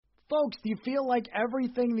Folks, do you feel like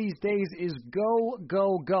everything these days is go,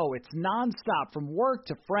 go, go? It's nonstop from work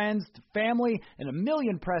to friends to family and a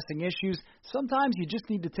million pressing issues. Sometimes you just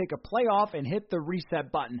need to take a play off and hit the reset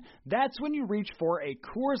button. That's when you reach for a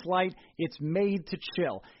Coors Light. It's made to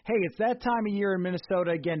chill. Hey, it's that time of year in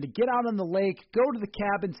Minnesota again to get out on the lake, go to the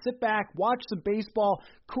cabin, sit back, watch some baseball.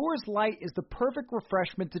 Coors Light is the perfect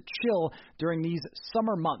refreshment to chill during these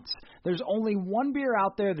summer months. There's only one beer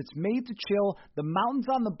out there that's made to chill. The mountains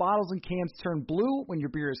on the bottles and cans turn blue when your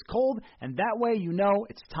beer is cold, and that way you know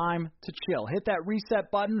it's time to chill. Hit that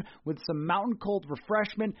reset button with some mountain cold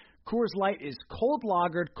refreshment. Coors Light is cold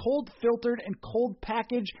lagered, cold filtered, and cold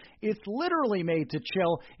packaged. It's literally made to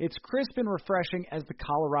chill. It's crisp and refreshing as the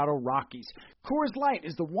Colorado Rockies. Coors Light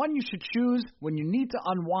is the one you should choose when you need to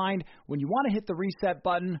unwind, when you want to hit the reset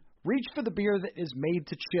button. Reach for the beer that is made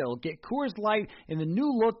to chill. Get Coors Light in the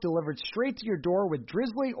new look delivered straight to your door with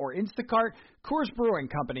Drizzly or Instacart. Coors Brewing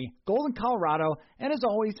Company, Golden, Colorado, and as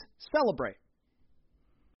always, celebrate.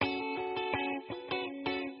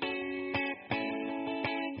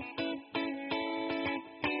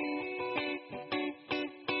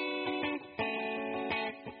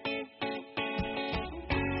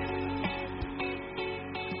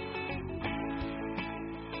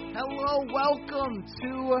 Hello, welcome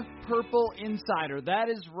to Purple Insider. That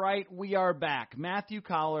is right, we are back. Matthew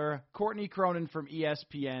Coller, Courtney Cronin from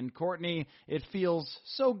ESPN. Courtney, it feels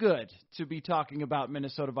so good to be talking about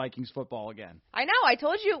Minnesota Vikings football again. I know. I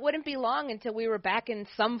told you it wouldn't be long until we were back in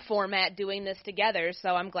some format doing this together, so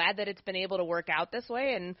I'm glad that it's been able to work out this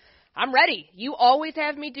way, and I'm ready. You always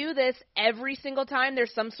have me do this every single time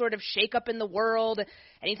there's some sort of shakeup in the world.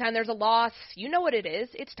 Anytime there's a loss, you know what it is.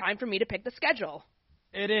 It's time for me to pick the schedule.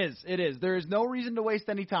 It is. There is no reason to waste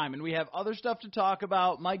any time, and we have other stuff to talk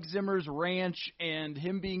about, Mike Zimmer's ranch and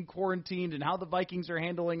him being quarantined and how the Vikings are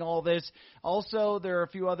handling all this. Also, there are a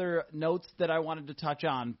few other notes that I wanted to touch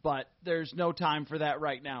on, but there's no time for that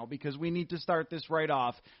right now because we need to start this right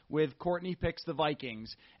off with Courtney Picks the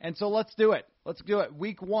Vikings. And so let's do it.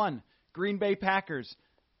 Week 1, Green Bay Packers.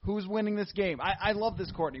 Who's winning this game? I love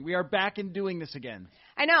this, Courtney. We are back in doing this again.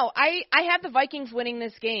 I know. I have the Vikings winning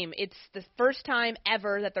this game. It's the first time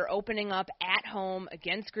ever that they're opening up at home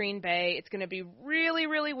against Green Bay. It's going to be really,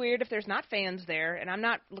 really weird if there's not fans there, and I'm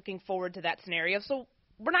not looking forward to that scenario. So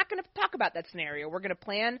we're not going to talk about that scenario. We're going to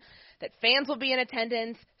plan that fans will be in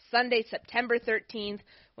attendance Sunday, September 13th,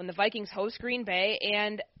 when the Vikings host Green Bay,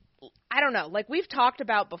 and I don't know, like we've talked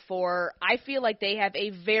about before, I feel like they have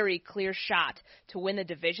a very clear shot to win the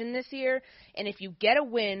division this year, and if you get a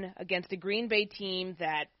win against a Green Bay team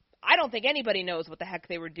that I don't think anybody knows what the heck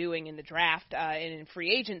they were doing in the draft and in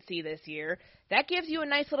free agency this year, that gives you a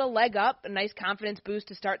nice little leg up, a nice confidence boost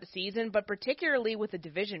to start the season, but particularly with the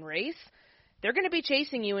division race, they're going to be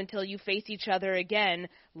chasing you until you face each other again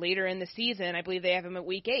later in the season. I believe they have them at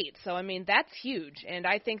week 8, so I mean, that's huge, and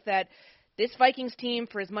I think that this Vikings team,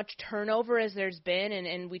 for as much turnover as there's been,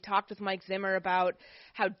 and we talked with Mike Zimmer about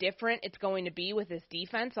how different it's going to be with this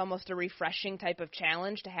defense, almost a refreshing type of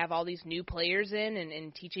challenge to have all these new players in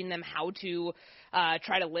and teaching them how to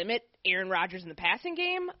try to limit Aaron Rodgers in the passing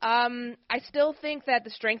game. I still think that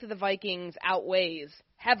the strength of the Vikings outweighs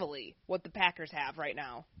heavily what the Packers have right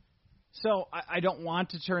now. So I don't want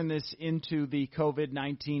to turn this into the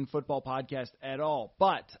COVID-19 football podcast at all,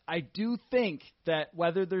 but I do think that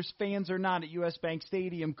whether there's fans or not at US Bank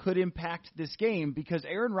Stadium could impact this game because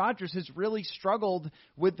Aaron Rodgers has really struggled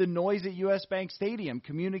with the noise at US Bank Stadium,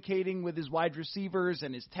 communicating with his wide receivers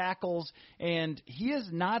and his tackles, and he has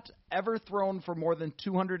not ever thrown for more than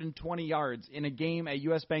 220 yards in a game at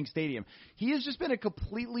US Bank Stadium. He has just been a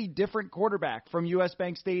completely different quarterback from US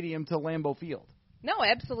Bank Stadium to Lambeau Field. No,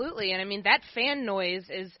 absolutely. And, I mean, that fan noise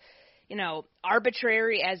is,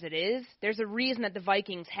 arbitrary as it is. There's a reason that the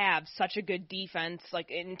Vikings have such a good defense,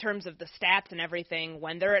 like in terms of the stats and everything,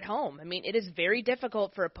 when they're at home. I mean, it is very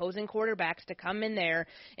difficult for opposing quarterbacks to come in there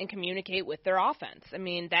and communicate with their offense. I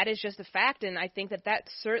mean, that is just a fact, and I think that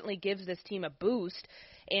certainly gives this team a boost.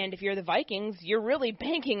 And if you're the Vikings, you're really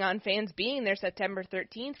banking on fans being there September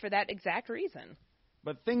 13th for that exact reason.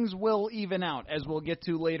 But things will even out, as we'll get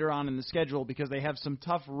to later on in the schedule, because they have some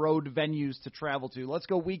tough road venues to travel to. Let's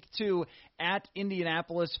go week 2 at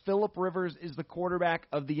Indianapolis. Phillip Rivers is the quarterback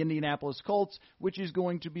of the Indianapolis Colts, which is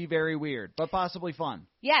going to be very weird, but possibly fun.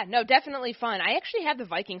 Yeah, no, definitely fun. I actually have the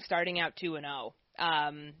Vikings starting out 2-0.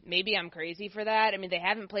 Maybe I'm crazy for that. I mean, they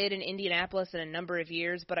haven't played in Indianapolis in a number of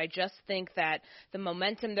years, but I just think that the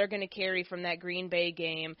momentum they're going to carry from that Green Bay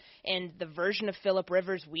game and the version of Phillip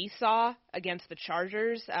Rivers we saw against the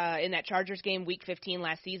Chargers in that Chargers game week 15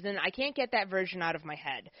 last season, I can't get that version out of my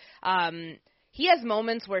head. he has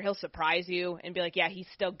moments where he'll surprise you and be like, yeah, he's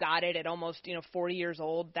still got it at almost, 40 years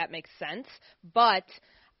old. That makes sense. But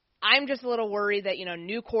I'm just a little worried that,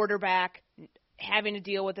 new quarterback, having to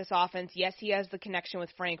deal with this offense. Yes, he has the connection with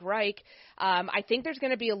Frank Reich. I think there's going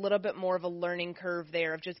to be a little bit more of a learning curve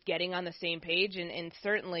there of just getting on the same page. And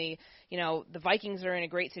certainly, the Vikings are in a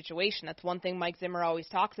great situation. That's one thing Mike Zimmer always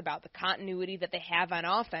talks about, the continuity that they have on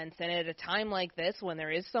offense. And at a time like this, when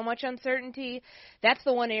there is so much uncertainty, that's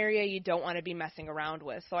the one area you don't want to be messing around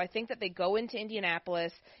with. So I think that they go into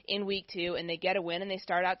Indianapolis in week 2 and they get a win and they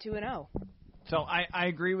start out 2-0. So I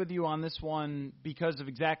agree with you on this one because of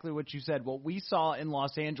exactly what you said. What we saw in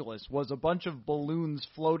Los Angeles was a bunch of balloons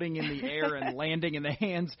floating in the air and landing in the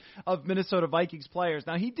hands of Minnesota Vikings players.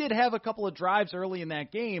 Now, he did have a couple of drives early in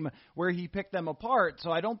that game where he picked them apart,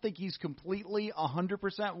 so I don't think he's completely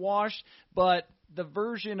 100% washed, but the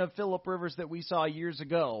version of Phillip Rivers that we saw years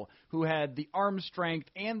ago, who had the arm strength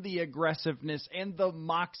and the aggressiveness and the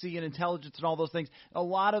moxie and intelligence and all those things, a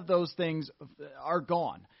lot of those things are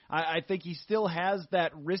gone. I think he still has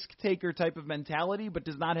that risk-taker type of mentality, but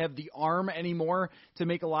does not have the arm anymore to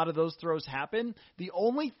make a lot of those throws happen. The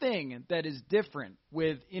only thing that is different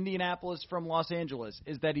with Indianapolis from Los Angeles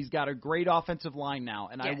is that he's got a great offensive line now,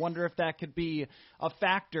 and yes. I wonder if that could be a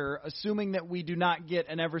factor, assuming that we do not get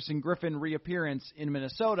an Everson Griffin reappearance in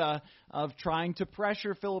Minnesota, of trying to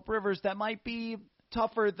pressure Phillip Rivers. That might be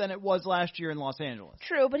tougher than it was last year in Los Angeles.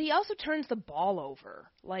 True, but he also turns the ball over,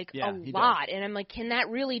 a lot. And I'm like, can that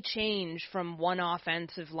really change from one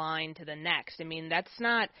offensive line to the next? I mean, that's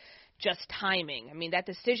not just timing. I mean, that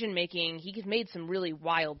decision-making, he's made some really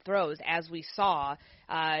wild throws, as we saw,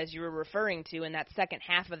 as you were referring to, in that second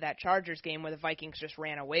half of that Chargers game where the Vikings just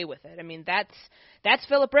ran away with it. I mean, that's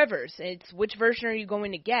Phillip Rivers. It's which version are you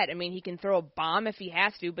going to get? I mean, he can throw a bomb if he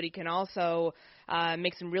has to, but he can also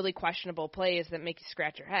make some really questionable plays that make you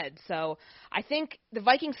scratch your head. So I think the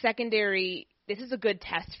Vikings secondary, this is a good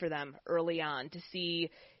test for them early on to see,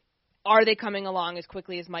 are they coming along as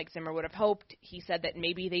quickly as Mike Zimmer would have hoped? He said that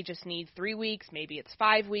maybe they just need 3 weeks, maybe it's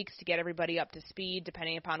 5 weeks to get everybody up to speed,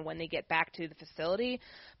 depending upon when they get back to the facility.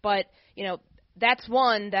 But, that's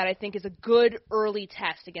one that I think is a good early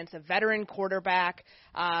test against a veteran quarterback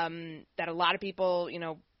that a lot of people,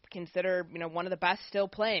 consider, one of the best still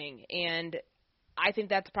playing. And I think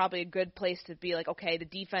that's probably a good place to be like, okay, the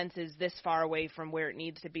defense is this far away from where it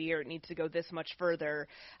needs to be, or it needs to go this much further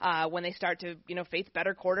when they start to, face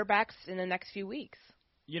better quarterbacks in the next few weeks.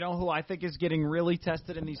 You know who I think is getting really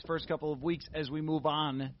tested in these first couple of weeks as we move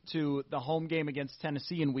on to the home game against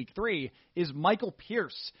Tennessee in Week 3 is Michael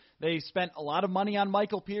Pierce. They spent a lot of money on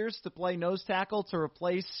Michael Pierce to play nose tackle to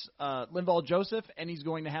replace Linval Joseph, and he's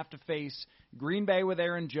going to have to face Green Bay with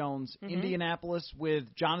Aaron Jones, Indianapolis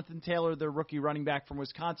with Jonathan Taylor, their rookie running back from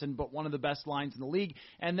Wisconsin, but one of the best lines in the league,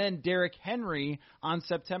 and then Derrick Henry on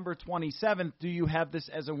September 27th. Do you have this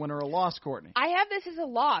as a win or a loss, Courtney? I have this as a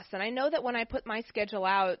loss, and I know that when I put my schedule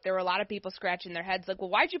out, there were a lot of people scratching their heads like,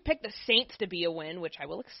 well, why'd you pick the Saints to be a win, which I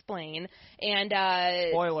will explain, and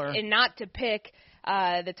spoiler, and not to pick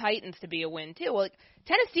the Titans to be a win, too. Well,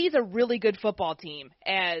 Tennessee's a really good football team,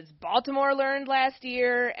 as Baltimore learned last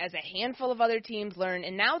year, as a handful of other teams learned,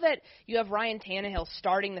 and now that you have Ryan Tannehill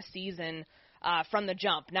starting the season from the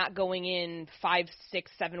jump, not going in 5,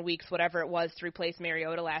 6, 7 weeks, whatever it was, to replace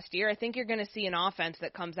Mariota last year, I think you're going to see an offense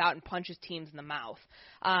that comes out and punches teams in the mouth.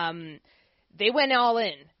 They went all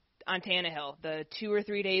in on Tannehill the 2 or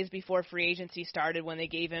 3 days before free agency started when they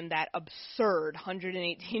gave him that absurd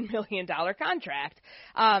 $118 million contract.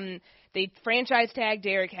 They franchise tagged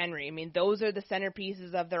Derrick Henry. I mean, those are the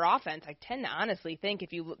centerpieces of their offense. I tend to honestly think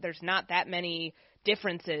there's not that many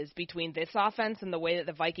differences between this offense and the way that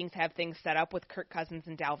the Vikings have things set up with Kirk Cousins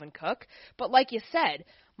and Dalvin Cook. But like you said,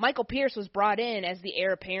 Michael Pierce was brought in as the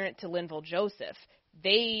heir apparent to Linval Joseph.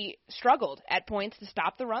 They struggled at points to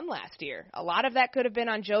stop the run last year. A lot of that could have been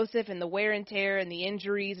on Joseph and the wear and tear and the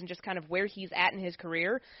injuries and just kind of where he's at in his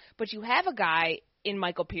career. But you have a guy in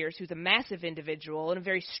Michael Pierce who's a massive individual and a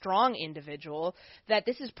very strong individual that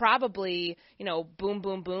this is probably, boom,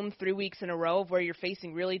 boom, boom, 3 weeks in a row of where you're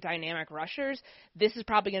facing really dynamic rushers. This is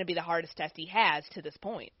probably going to be the hardest test he has to this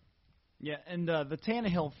point. Yeah, and the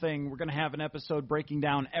Tannehill thing, we're going to have an episode breaking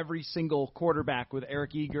down every single quarterback with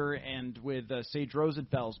Eric Eager and with Sage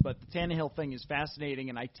Rosenfels. But the Tannehill thing is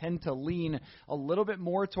fascinating, and I tend to lean a little bit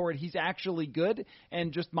more toward he's actually good,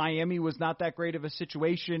 and just Miami was not that great of a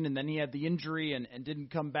situation, and then he had the injury and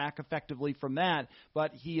didn't come back effectively from that.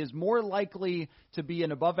 But he is more likely to be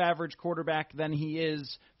an above-average quarterback than he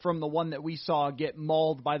is from the one that we saw get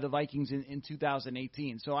mauled by the Vikings in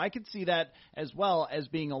 2018. So I could see that as well as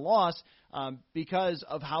being a loss. because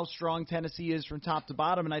of how strong Tennessee is from top to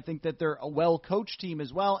bottom, and I think that they're a well-coached team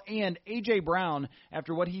as well. And A.J. Brown,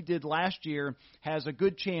 after what he did last year, has a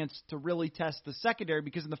good chance to really test the secondary,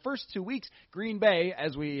 because in the first 2 weeks, Green Bay,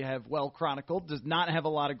 as we have well chronicled, does not have a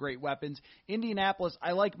lot of great weapons. Indianapolis,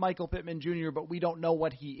 I like Michael Pittman Jr., but we don't know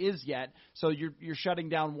what he is yet, so you're shutting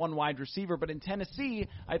down one wide receiver. But in Tennessee,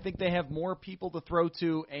 I think they have more people to throw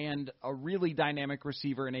to and a really dynamic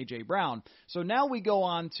receiver in A.J. Brown. So now we go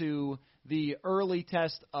on to the early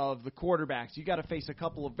test of the quarterbacks. You got to face a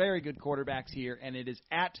couple of very good quarterbacks here, and it is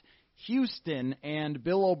at Houston and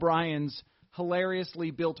Bill O'Brien's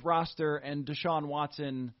hilariously built roster and Deshaun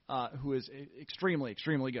Watson, who is extremely,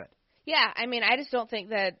 extremely good. Yeah, I mean, I just don't think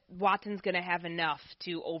that Watson's going to have enough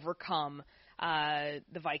to overcome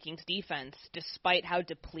the Vikings defense, despite how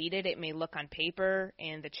depleted it may look on paper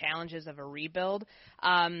and the challenges of a rebuild.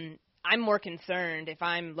 I'm more concerned if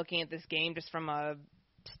I'm looking at this game just from a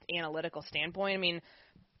analytical standpoint. I mean,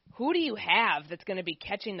 who do you have that's going to be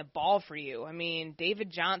catching the ball for you? I mean,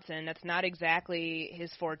 David Johnson, that's not exactly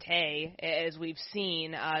his forte, as we've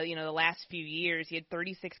seen, the last few years. He had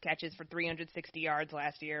 36 catches for 360 yards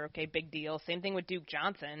last year. Okay, big deal. Same thing with Duke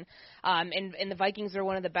Johnson. And the Vikings are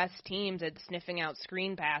one of the best teams at sniffing out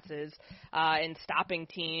screen passes and stopping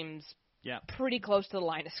teams pretty close to the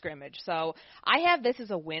line of scrimmage. So I have this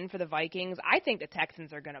as a win for the Vikings. I think the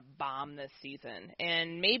Texans are going to bomb this season.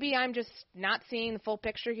 And maybe I'm just not seeing the full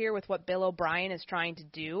picture here with what Bill O'Brien is trying to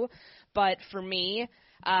do. But for me,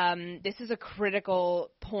 this is a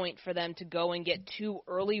critical point for them to go and get 2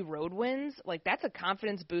 early road wins. Like, that's a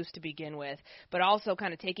confidence boost to begin with, but also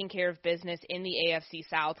kind of taking care of business in the AFC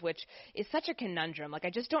South, which is such a conundrum. Like,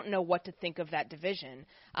 I just don't know what to think of that division.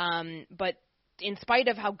 But in spite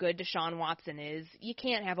of how good Deshaun Watson is, you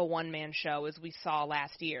can't have a one-man show as we saw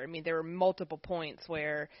last year. I mean, there were multiple points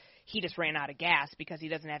where he just ran out of gas because he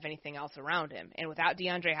doesn't have anything else around him. And without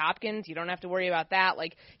DeAndre Hopkins, you don't have to worry about that.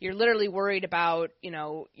 Like, you're literally worried about,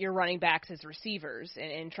 your running backs as receivers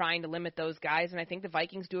and trying to limit those guys. And I think the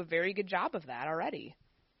Vikings do a very good job of that already.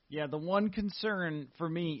 Yeah, the one concern for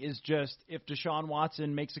me is just if Deshaun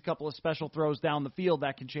Watson makes a couple of special throws down the field,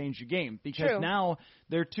 that can change the game. Because now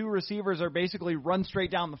their 2 receivers are basically run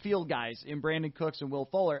straight down the field guys in Brandon Cooks and Will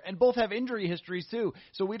Fuller, and both have injury histories too.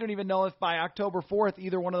 So we don't even know if by October 4th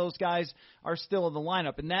either one of those guys are still in the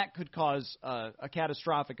lineup, and that could cause a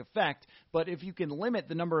catastrophic effect. But if you can limit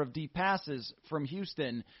the number of deep passes from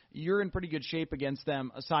Houston, you're in pretty good shape against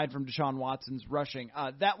them, aside from Deshaun Watson's rushing.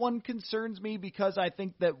 That one concerns me because I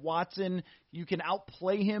think that Watson, you can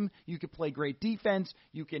outplay him, you can play great defense,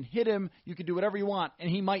 you can hit him, you can do whatever you want, and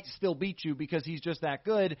he might still beat you because he's just that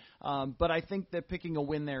good. But I think that picking a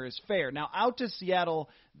win there is fair. Now, out to Seattle,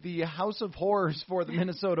 the house of horrors for the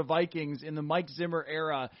Minnesota Vikings in the Mike Zimmer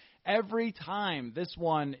era. Every time this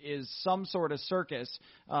one is some sort of circus.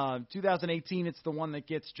 2018, it's the one that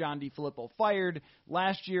gets John DeFilippo fired.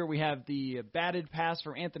 Last year, we have the batted pass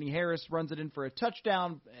from Anthony Harris, runs it in for a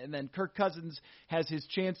touchdown, and then Kirk Cousins has his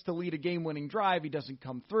chance to lead a game-winning drive. He doesn't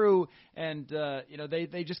come through, and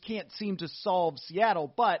they just can't seem to solve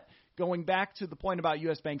Seattle. But going back to the point about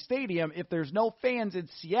US Bank Stadium, if there's no fans in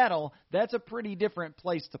Seattle, that's a pretty different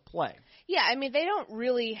place to play. Yeah, I mean, they don't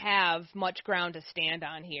really have much ground to stand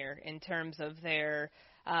on here in terms of their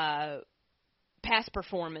past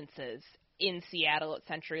performances in Seattle at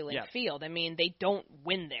CenturyLink Field. I mean, they don't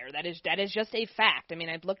win there. That is just a fact. I mean,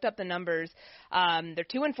 I've looked up the numbers. They're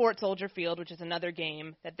 2-4 at Soldier Field, which is another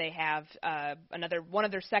game that they have, one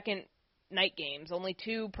of their second night games, only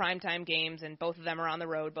 2 primetime games, and both of them are on the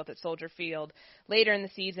road, both at Soldier Field later in the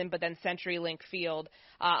season, but then CenturyLink Field.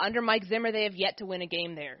 Under Mike Zimmer, they have yet to win a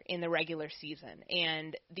game there in the regular season,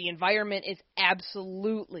 and the environment is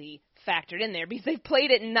absolutely factored in there because they've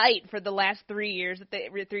played at night for the last 3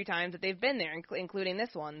 times that they've been there, including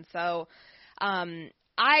this one. So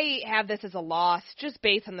I have this as a loss just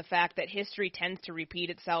based on the fact that history tends to repeat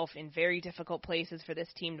itself in very difficult places for this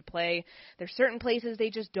team to play. There's certain places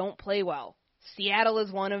they just don't play well. Seattle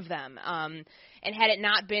is one of them. And had it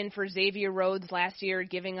not been for Xavier Rhodes last year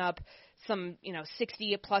giving up some,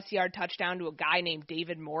 60-plus yard touchdown to a guy named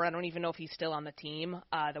David Moore. I don't even know if he's still on the team,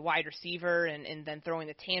 the wide receiver, and then throwing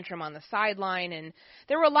the tantrum on the sideline. And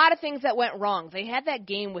there were a lot of things that went wrong. They had that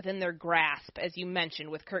game within their grasp, as you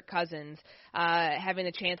mentioned, with Kirk Cousins having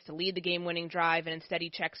the chance to lead the game-winning drive, and instead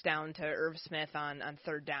he checks down to Irv Smith on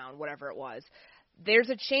third down, whatever it was.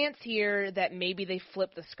 There's a chance here that maybe they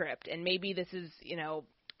flip the script, and maybe this is,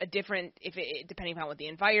 a different, depending upon what the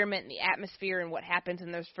environment and the atmosphere and what happens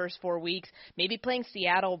in those first 4 weeks, maybe playing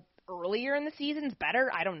Seattle earlier in the season's better.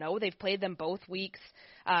 I don't know. They've played them both weeks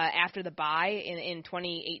after the bye in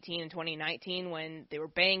 2018 and 2019 when they were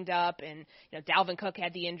banged up, and Dalvin Cook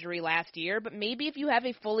had the injury last year. But maybe if you have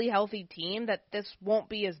a fully healthy team, that this won't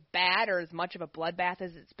be as bad or as much of a bloodbath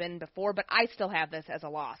as it's been before. But I still have this as a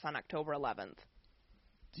loss on October 11th.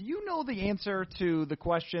 Do you know the answer to the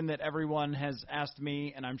question that everyone has asked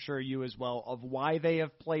me, and I'm sure you as well, of why they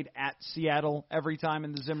have played at Seattle every time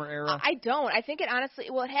in the Zimmer era? I don't. I think it honestly,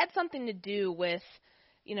 it had something to do with,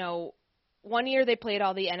 one year they played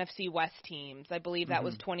all the NFC West teams. I believe that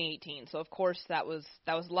was 2018. So, of course, that was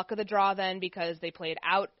luck of the draw then because they played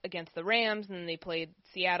out against the Rams, and then they played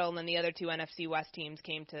Seattle, and then the other two NFC West teams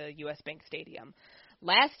came to US Bank Stadium.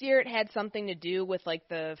 Last year, it had something to do with like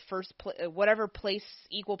the first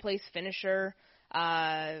equal place finisher,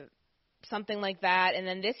 something like that. And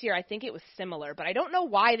then this year, I think it was similar. But I don't know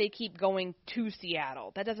why they keep going to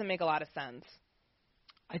Seattle. That doesn't make a lot of sense.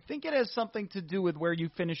 I think it has something to do with where you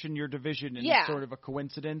finish in your division, and it's sort of a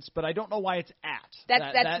coincidence. But I don't know why it's at.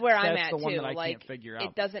 That's where I'm at the one too. That I can't figure out.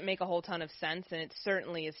 It doesn't make a whole ton of sense, and it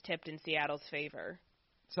certainly is tipped in Seattle's favor.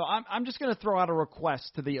 So I'm just going to throw out a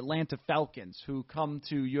request to the Atlanta Falcons who come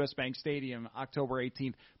to US Bank Stadium October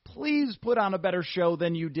 18th. Please put on a better show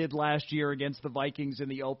than you did last year against the Vikings in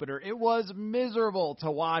the opener. It was miserable to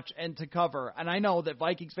watch and to cover. And I know that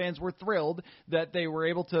Vikings fans were thrilled that they were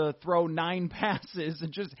able to throw 9 passes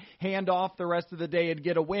and just hand off the rest of the day and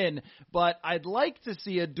get a win. But I'd like to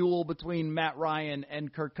see a duel between Matt Ryan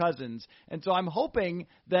and Kirk Cousins. And so I'm hoping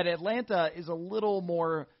that Atlanta is a little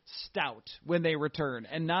more stout when they return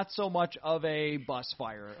and not so much of a bus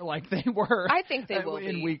fire like they were. I think they will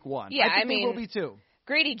in be. week 1. Yeah, I think they will be too.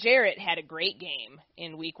 Grady Jarrett had a great game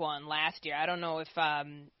in week 1 last year. I don't know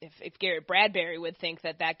if Garrett Bradbury would think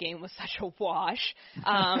that game was such a wash.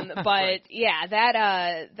 But right. Yeah,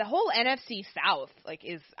 that the whole NFC South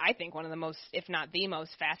is I think one of the most, if not the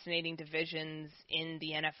most fascinating divisions in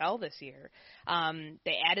the NFL this year.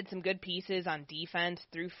 They added some good pieces on defense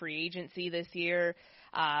through free agency this year.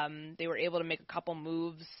 They were able to make a couple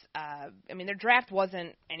moves. Their draft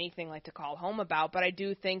wasn't anything like to call home about, but I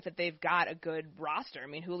do think that they've got a good roster.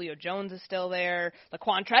 Julio Jones is still there.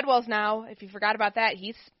 Laquan Treadwell's now, if you forgot about that,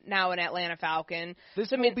 he's now an Atlanta Falcon. This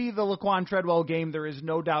will be the Laquan Treadwell game. There is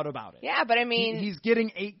no doubt about it. Yeah, but he's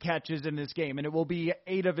getting 8 catches in this game, and it will be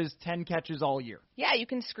 8 of his 10 catches all year. Yeah, you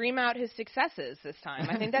can scream out his successes this time.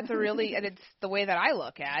 I think that's it's the way that I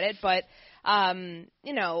look at it, but,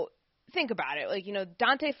 think about it.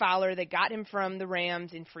 Dante Fowler, they got him from the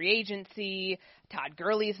Rams in free agency. Todd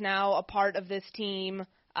Gurley is now a part of this team.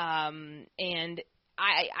 And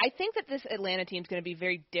I think that this Atlanta team is going to be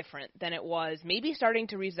very different than it was, maybe starting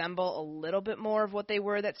to resemble a little bit more of what they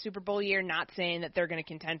were that Super Bowl year, not saying that they're going to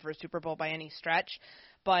contend for a Super Bowl by any stretch,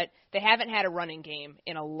 but they haven't had a running game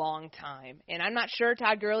in a long time. And I'm not sure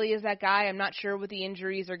Todd Gurley is that guy. I'm not sure what the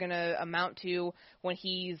injuries are going to amount to when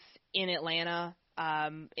he's in Atlanta.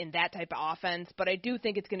 In that type of offense, but I do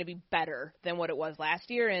think it's going to be better than what it was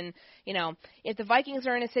last year. And, if the Vikings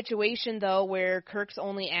are in a situation, though, where Kirk's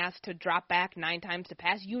only asked to drop back 9 times to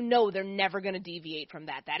pass, they're never going to deviate from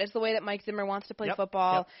that. That is the way that Mike Zimmer wants to play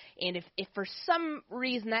football. Yep. And if for some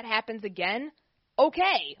reason that happens again,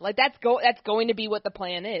 okay. That's going to be what the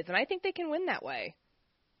plan is. And I think they can win that way.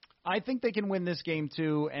 I think they can win this game,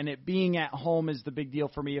 too, and it being at home is the big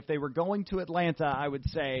deal for me. If they were going to Atlanta, I would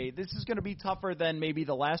say this is going to be tougher than maybe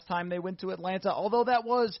the last time they went to Atlanta, although that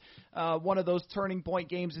was one of those turning point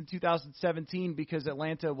games in 2017 because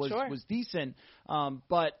Atlanta was decent.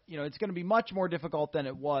 But, it's going to be much more difficult than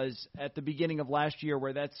it was at the beginning of last year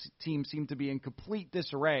where that team seemed to be in complete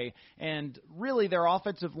disarray. And really their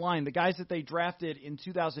offensive line, the guys that they drafted in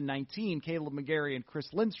 2019, Caleb McGarry and Chris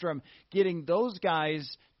Lindstrom, getting those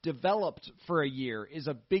guys developed for a year is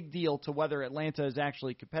a big deal to whether Atlanta is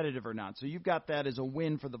actually competitive or not. So you've got that as a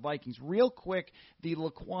win for the Vikings. Real quick, the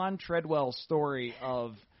Laquan Treadwell story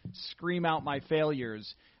of scream out my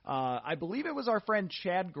failures. I believe it was our friend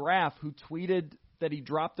Chad Graff who tweeted that he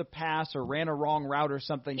dropped a pass or ran a wrong route or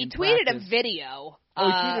something. He tweeted a video. He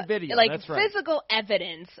tweeted a video. That's right. Physical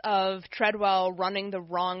evidence of Treadwell running the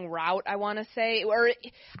wrong route, I want to say. Or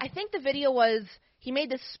I think the video was he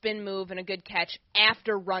made this spin move and a good catch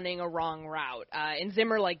after running a wrong route. And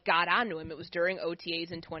Zimmer, got onto him. It was during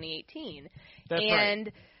OTAs in 2018. That's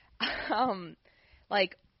right. And,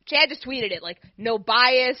 Chad just tweeted it, no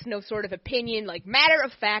bias, no sort of opinion,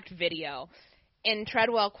 matter-of-fact video. And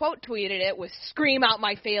Treadwell quote tweeted it with "scream out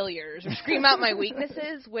my failures" or "scream out my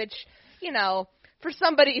weaknesses," which, for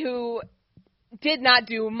somebody who did not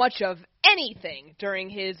do much of anything during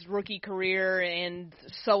his rookie career and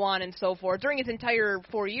so on and so forth, during his entire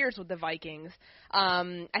 4 years with the Vikings.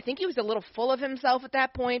 I think he was a little full of himself at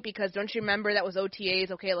that point because don't you remember that was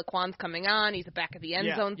OTAs? Okay, Laquan's coming on. He's a back of the end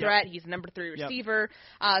zone threat. He's a number 3 receiver.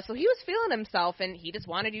 So he was feeling himself, and he just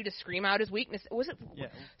wanted you to scream out his weakness. Was it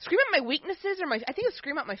scream out my weaknesses or I think it was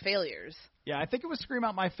scream out my failures. Yeah, I think it was scream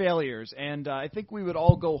out my failures, and I think we would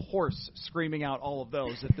all go hoarse screaming out all of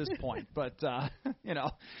those at this point. But,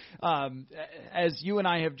 as you and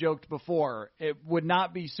I have joked before, it would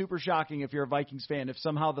not be super shocking if you're a Vikings fan if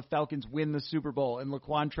somehow the Falcons win the Super Bowl and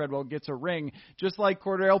Laquan Treadwell gets a ring, just like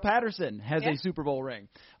Cordell Patterson has a Super Bowl ring.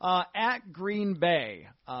 At Green Bay,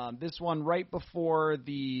 this one right before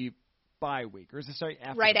the bye week, or is it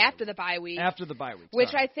after the bye week? After the bye week,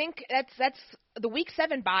 which I think that's the Week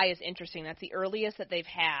 7 bye is interesting. That's the earliest that they've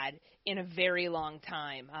had in a very long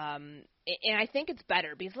time, and I think it's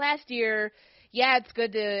better because last year, it's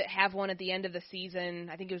good to have one at the end of the season.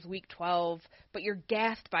 I think it was Week 12, but you're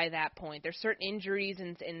gassed by that point. There's certain injuries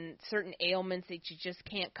and certain ailments that you just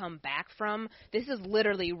can't come back from. This is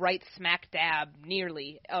literally right smack dab,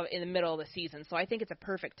 nearly in the middle of the season, so I think it's a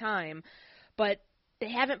perfect time, but they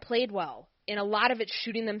haven't played well, and a lot of it's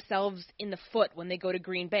shooting themselves in the foot when they go to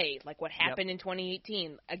Green Bay, like what happened in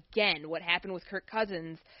 2018. Again, what happened with Kirk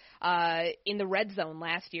Cousins in the red zone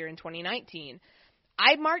last year in 2019.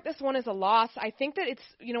 I mark this one as a loss. I think that it's,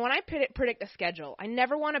 when I predict a schedule, I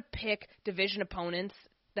never want to pick division opponents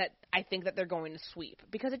that I think that they're going to sweep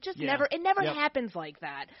because it just never happens like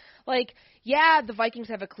that. Like, the Vikings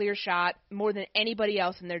have a clear shot more than anybody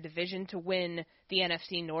else in their division to win the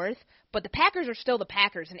NFC North, but the Packers are still the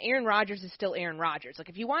Packers, and Aaron Rodgers is still Aaron Rodgers. Like,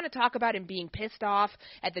 if you want to talk about him being pissed off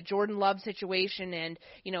at the Jordan Love situation and,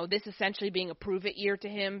 this essentially being a prove-it year to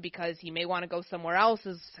him because he may want to go somewhere else,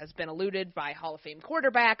 as has been alluded by Hall of Fame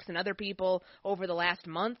quarterbacks and other people over the last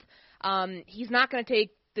month, he's not going to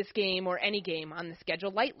take this game or any game on the schedule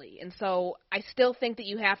lightly. And so I still think that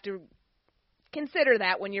you have to consider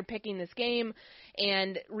that when you're picking this game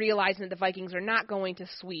and realizing that the Vikings are not going to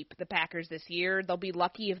sweep the Packers this year. They'll be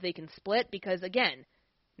lucky if they can split because, again,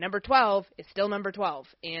 number 12 is still number 12.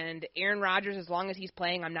 And Aaron Rodgers, as long as he's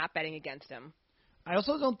playing, I'm not betting against him. I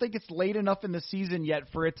also don't think it's late enough in the season yet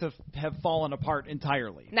for it to have fallen apart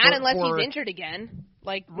entirely. Not unless he's injured again.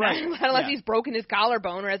 Not unless he's broken his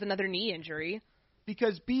collarbone or has another knee injury.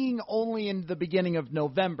 Because being only in the beginning of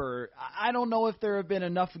November, I don't know if there have been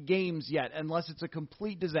enough games yet, unless it's a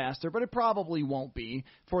complete disaster, but it probably won't be,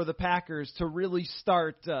 for the Packers to really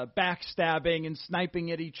start backstabbing and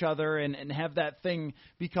sniping at each other and have that thing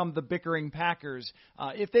become the bickering Packers.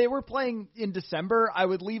 If they were playing in December, I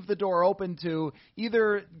would leave the door open to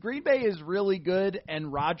either Green Bay is really good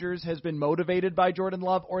and Rodgers has been motivated by Jordan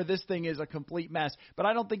Love, or this thing is a complete mess. But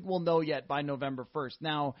I don't think we'll know yet by November 1st.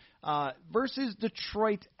 Now, versus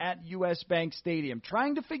Detroit at US Bank Stadium.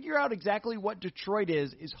 Trying to figure out exactly what Detroit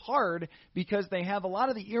is hard because they have a lot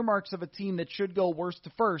of the earmarks of a team that should go worst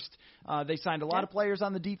to first. They signed a lot of players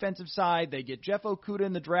on the defensive side. They get Jeff Okudah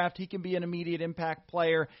in the draft. He can be an immediate impact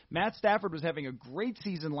player. Matt Stafford was having a great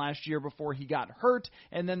season last year before he got hurt,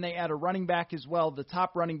 and then they add a running back as well, the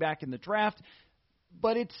top running back in the draft.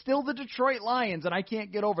 But it's still the Detroit Lions, and I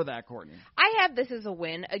can't get over that, Courtney. I have this as a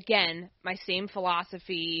win. Again, my same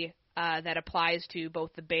philosophy that applies to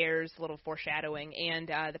both the Bears, a little foreshadowing, and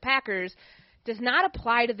the Packers, does not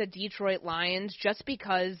apply to the Detroit Lions just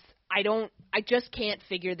because I just can't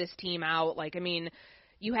figure this team out.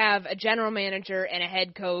 You have a general manager and a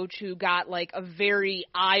head coach who got a very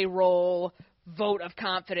eye-roll vote of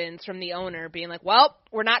confidence from the owner being like, well,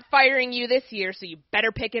 we're not firing you this year, so you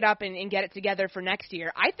better pick it up and get it together for next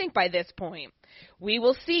year. I think by this point, we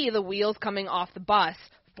will see the wheels coming off the bus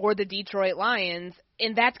for the Detroit Lions,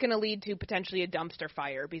 and that's going to lead to potentially a dumpster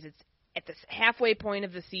fire because it's at the halfway point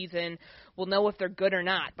of the season. We'll know if they're good or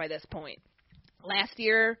not by this point. Last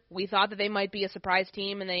year, we thought that they might be a surprise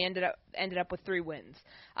team, and they ended up with 3 wins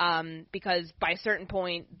because by a certain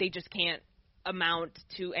point, they just can't amount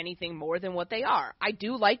to anything more than what they are. I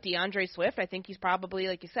do like DeAndre Swift. I think he's probably,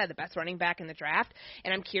 like you said, the best running back in the draft,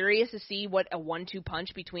 and I'm curious to see what a 1-2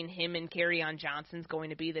 punch between him and Kerryon Johnson's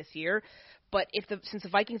going to be this year. But since the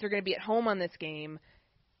Vikings are going to be at home on this game,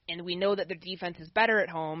 and we know that their defense is better at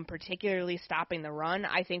home, particularly stopping the run,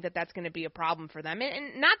 I think that that's going to be a problem for them.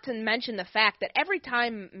 And not to mention the fact that every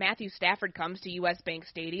time Matthew Stafford comes to US Bank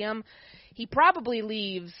Stadium, he probably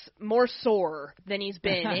leaves more sore than he's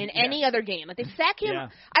been in any other game. They sack him. Yeah.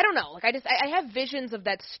 I don't know. I have visions of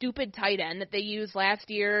that stupid tight end that they used last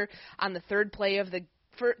year on the third play of the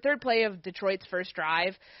third play of Detroit's first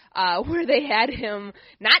drive, where they had him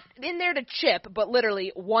not in there to chip, but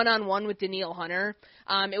literally one-on-one with Danielle Hunter.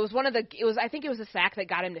 I think it was a sack that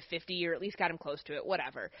got him to 50, or at least got him close to it,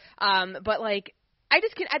 whatever. But like,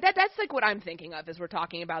 that's like what I'm thinking of as we're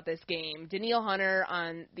talking about this game. Danielle Hunter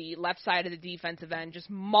on the left side of the defensive end, just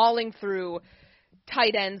mauling through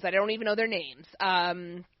tight ends that I don't even know their names.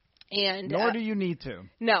 Nor do you need to.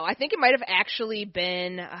 No, I think it might have actually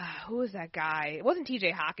been, who was that guy? It wasn't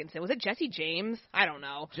TJ Hawkinson. Was it Jesse James? I don't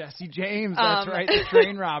know. Jesse James, that's right, the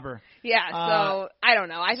train robber. Yeah, so I don't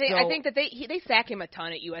know. I think that they sack him a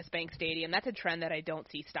ton at US Bank Stadium. That's a trend that I don't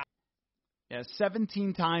see stop. Yeah,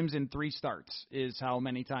 17 times in 3 starts is how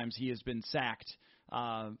many times he has been sacked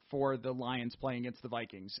for the Lions playing against the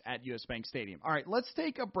Vikings at US Bank Stadium. All right, let's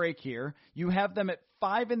take a break here. You have them at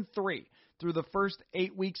 5-3 through the first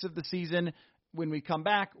 8 weeks of the season. When we come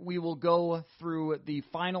back, we will go through the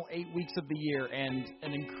final 8 weeks of the year and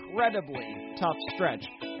an incredibly tough stretch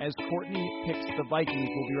as Courtney picks the Vikings.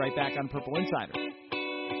 We'll be right back on Purple Insider.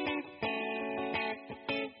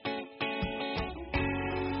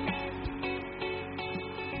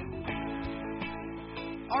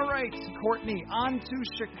 All right, Courtney, on to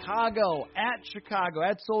Chicago.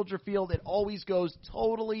 At Soldier Field, it always goes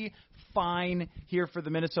totally fine here for the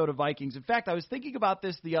Minnesota Vikings. In fact, I was thinking about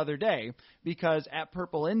this the other day because at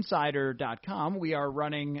PurpleInsider.com, we are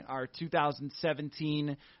running our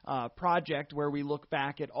 2017 project where we look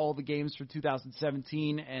back at all the games from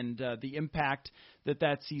 2017 and the impact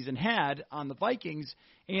that season had on the Vikings.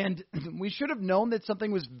 And we should have known that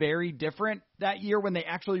something was very different that year when they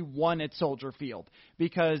actually won at Soldier Field.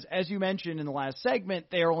 Because, as you mentioned in the last segment,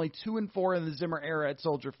 they are only 2-4 in the Zimmer era at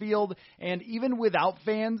Soldier Field. And even without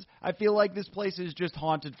fans, I feel like this place is just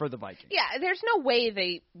haunted for the Vikings. Yeah, there's no way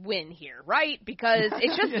they win here, right? Because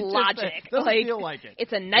it's just logic. It doesn't feel like it.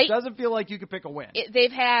 It's a night. It doesn't feel like you could pick a win.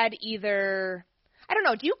 They've had either... I don't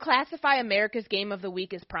know. Do you classify America's Game of the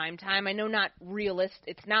Week as primetime? I know not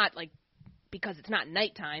it's not like because it's not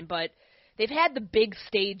nighttime, but they've had the big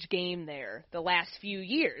stage game there the last 3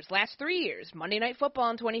 years. Monday Night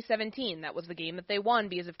Football in 2017, that was the game that they won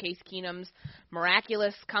because of Case Keenum's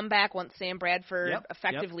miraculous comeback once Sam Bradford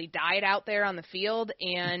effectively died out there on the field,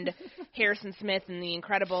 and Harrison Smith and the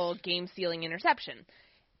incredible game-sealing interception.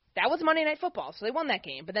 That was Monday Night Football, so they won that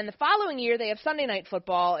game. But then the following year, they have Sunday Night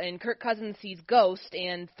Football, and Kirk Cousins sees Ghost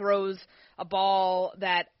and throws a ball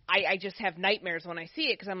that I just have nightmares when I see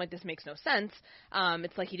it because I'm like, this makes no sense.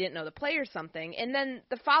 It's like he didn't know the play or something. And then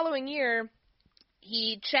the following year,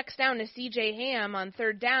 he checks down to C.J. Ham on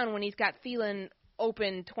third down when he's got Thielen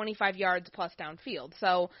open 25 yards plus downfield.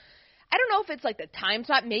 So I don't know if it's like the time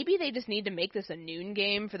slot. Maybe they just need to make this a noon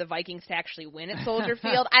game for the Vikings to actually win at Soldier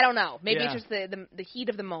Field. I don't know. Maybe it's just the heat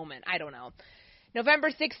of the moment. I don't know. November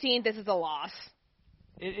 16th, this is a loss.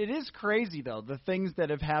 It is crazy, though, the things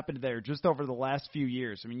that have happened there just over the last few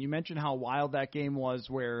years. I mean, you mentioned how wild that game was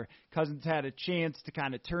where Cousins had a chance to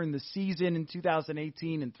kind of turn the season in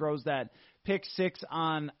 2018 and throws that pick six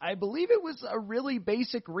on, I believe it was a really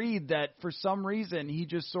basic read that for some reason he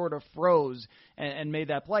just sort of froze and made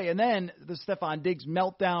that play. And then the Stephon Diggs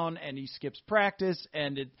meltdown, and he skips practice,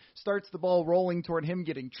 and it starts the ball rolling toward him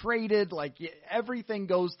getting traded. Like, everything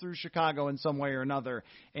goes through Chicago in some way or another,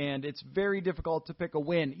 and it's very difficult to pick a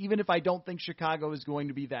win, even if I don't think Chicago is going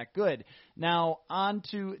to be that good. Now, on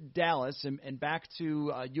to Dallas and back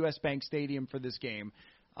to US Bank Stadium for this game.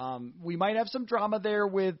 We might have some drama there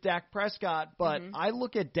with Dak Prescott, but I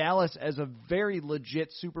look at Dallas as a very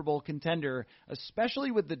legit Super Bowl contender, especially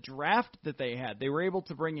with the draft that they had. They were able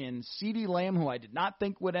to bring in CeeDee Lamb, who I did not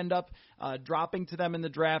think would end up dropping to them in the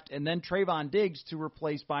draft, and then Trayvon Diggs to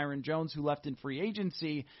replace Byron Jones, who left in free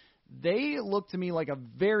agency. They look to me like a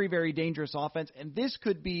very, very dangerous offense, and this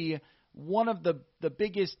could be one of the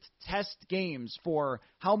biggest test games for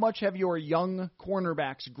how much have your young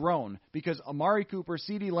cornerbacks grown, because Amari Cooper,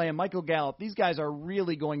 CeeDee Lamb, Michael Gallup, these guys are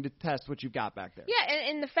really going to test what you've got back there. Yeah,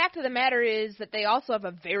 and the fact of the matter is that they also have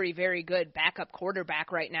a very, very good backup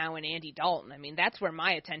quarterback right now in Andy Dalton. I mean, that's where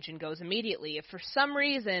my attention goes immediately. If for some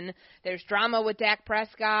reason there's drama with Dak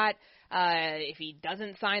Prescott, if he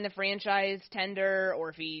doesn't sign the franchise tender, or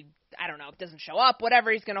if he doesn't show up,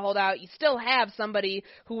 whatever, he's going to hold out, you still have somebody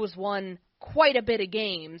who has won quite a bit of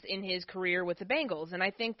games in his career with the Bengals, and I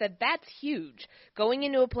think that that's huge. Going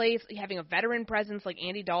into a place, having a veteran presence like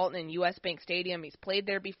Andy Dalton in US Bank Stadium, he's played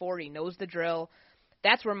there before, he knows the drill.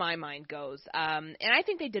 That's where my mind goes. And I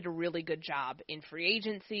think they did a really good job in free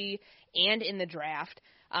agency and in the draft.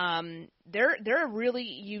 They're a really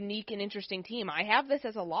unique and interesting team. I have this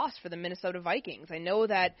as a loss for the Minnesota Vikings. I know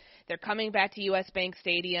that they're coming back to US Bank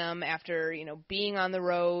Stadium after, being on the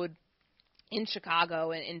road in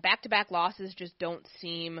Chicago, and back-to-back losses just don't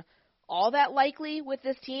seem all that likely with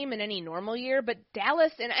this team in any normal year. But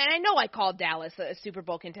Dallas, and I know I called Dallas a Super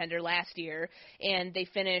Bowl contender last year, and they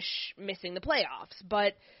finish missing the playoffs,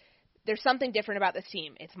 but there's something different about this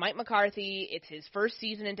team. It's Mike McCarthy. It's his first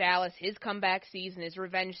season in Dallas, his comeback season, his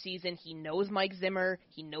revenge season. He knows Mike Zimmer.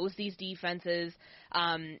 He knows these defenses.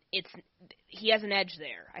 He has an edge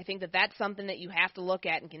there. I think that that's something that you have to look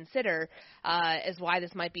at and consider as why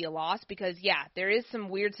this might be a loss, because, yeah, there is some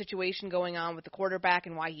weird situation going on with the quarterback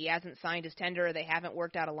and why he hasn't signed his tender or they haven't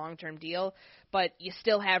worked out a long-term deal, but you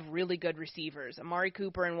still have really good receivers. Amari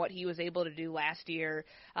Cooper and what he was able to do last year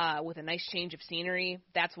with a nice change of scenery,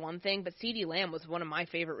 that's one thing, but CeeDee Lamb was one of my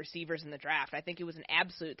favorite receivers in the draft. I think it was an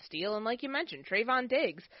absolute steal, and like you mentioned, Trayvon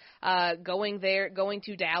Diggs going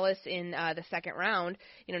to Dallas in the second round,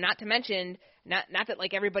 not to mention, not that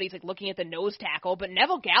like everybody's like looking at the nose tackle, but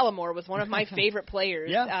Neville Gallimore was one of my favorite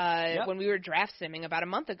players when we were draft simming about a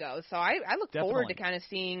month ago. So I look forward to kind of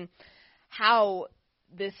seeing how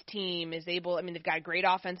this team is able. I mean, they've got a great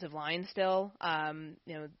offensive line still.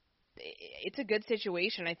 It's a good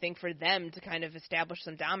situation, I think, for them to kind of establish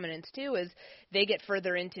some dominance, too, as they get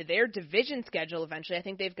further into their division schedule eventually. I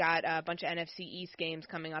think they've got a bunch of NFC East games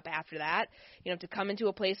coming up after that. To come into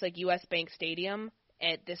a place like U.S. Bank Stadium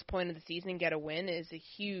at this point of the season and get a win is a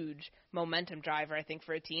huge momentum driver, I think,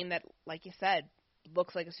 for a team that, like you said,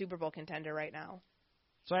 looks like a Super Bowl contender right now.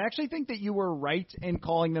 So I actually think that you were right in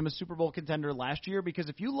calling them a Super Bowl contender last year, because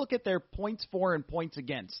if you look at their points for and points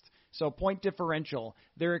against, so point differential,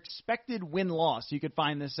 their expected win-loss, you could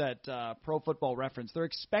find this at Pro Football Reference, their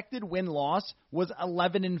expected win-loss was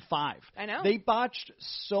 11-5. I know. They botched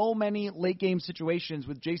so many late-game situations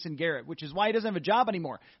with Jason Garrett, which is why he doesn't have a job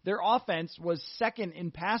anymore. Their offense was second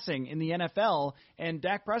in passing in the NFL, and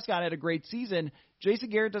Dak Prescott had a great season. Jason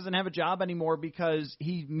Garrett doesn't have a job anymore because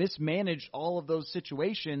he mismanaged all of those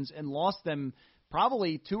situations and lost them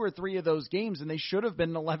probably 2 or 3 of those games, and they should have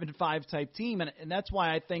been an 11-5 type team, and that's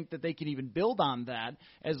why I think that they can even build on that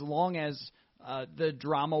as long as the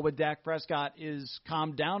drama with Dak Prescott is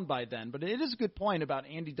calmed down by then. But it is a good point about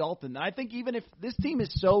Andy Dalton. I think even if this team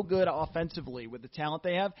is so good offensively with the talent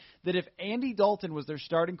they have, that if Andy Dalton was their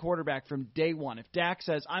starting quarterback from day one, if Dak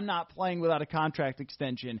says, I'm not playing without a contract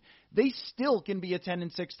extension, they still can be a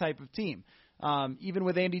 10-6 type of team. Even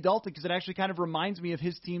with Andy Dalton, because it actually kind of reminds me of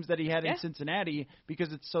his teams that he had in Cincinnati,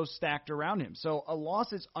 because it's so stacked around him. So a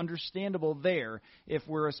loss is understandable there if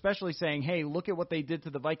we're especially saying, hey, look at what they did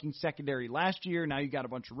to the Vikings secondary last year. Now you got a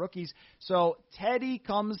bunch of rookies. So Teddy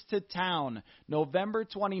comes to town November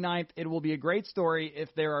 29th. It will be a great story.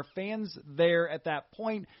 If there are fans there at that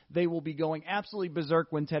point, they will be going absolutely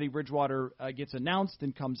berserk when Teddy Bridgewater gets announced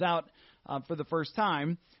and comes out for the first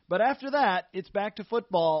time. But after that, it's back to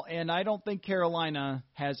football, and I don't think Carolina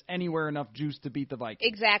has anywhere enough juice to beat the Vikings.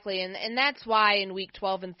 Exactly, and that's why in Week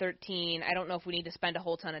 12 and 13, I don't know if we need to spend a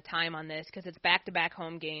whole ton of time on this, because it's back-to-back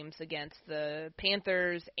home games against the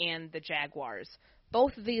Panthers and the Jaguars.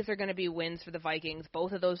 Both of these are going to be wins for the Vikings.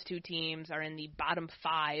 Both of those two teams are in the bottom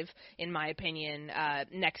 5, in my opinion,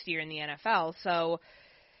 next year in the NFL. So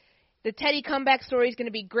the Teddy comeback story is going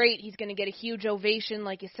to be great. He's going to get a huge ovation,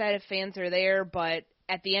 like you said, if fans are there, but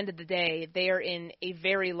at the end of the day, they are in a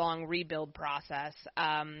very long rebuild process.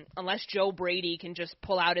 Unless Joe Brady can just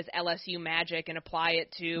pull out his LSU magic and apply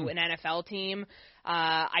it to an NFL team,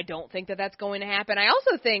 I don't think that that's going to happen. I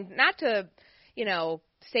also think, not to,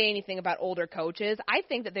 say anything about older coaches, I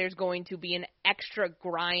think that there's going to be an extra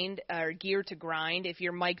grind or gear to grind if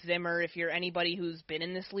you're Mike Zimmer, if you're anybody who's been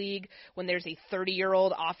in this league, when there's a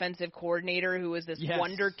 30-year-old offensive coordinator who is this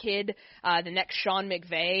wonder kid, the next Sean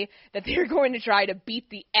McVay, that they're going to try to beat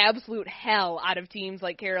the absolute hell out of teams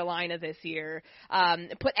like Carolina this year.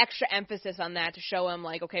 Put extra emphasis on that to show him,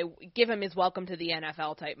 like, okay, give him his welcome to the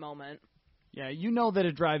NFL type moment. Yeah, you know that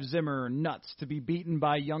it drives Zimmer nuts to be beaten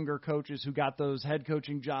by younger coaches who got those head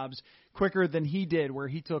coaching jobs quicker than he did, where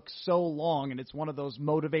he took so long, and it's one of those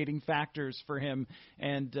motivating factors for him.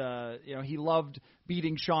 And, he loved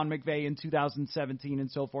beating Sean McVay in 2017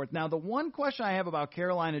 and so forth. Now, the one question I have about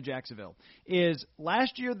Carolina-Jacksonville is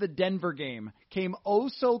last year the Denver game came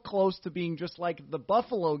so close to being just like the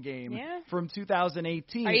Buffalo game from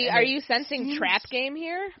 2018. Are you sensing trap game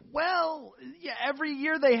here? Well, yeah, every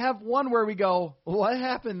year they have one where we go, what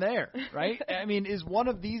happened there, right? I mean, is one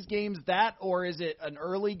of these games that, or is it an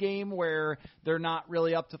early game where they're not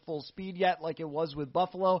really up to full speed yet like it was with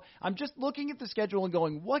Buffalo? I'm just looking at the schedule and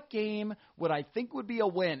going, what game would I think would would be a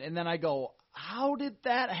win. And then I go, how did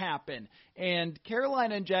that happen? And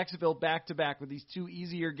Carolina and Jacksonville back-to-back with these two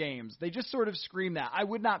easier games. They just sort of scream that. I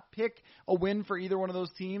would not pick a win for either one of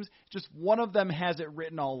those teams. Just one of them has it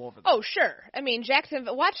written all over them. Oh, sure. I mean,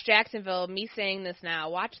 watch Jacksonville, me saying this now,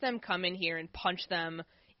 watch them come in here and punch them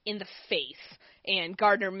in the face. And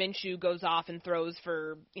Gardner Minshew goes off and throws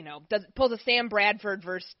for, pulls a Sam Bradford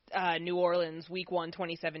versus New Orleans Week 1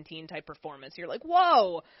 2017 type performance. You're like,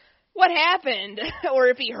 whoa. What happened? Or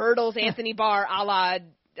if he hurdles Anthony Barr a la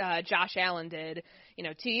Josh Allen did,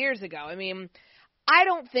 2 years ago. I mean, I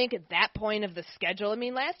don't think at that point of the schedule. I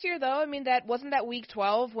mean, last year, though, that wasn't that Week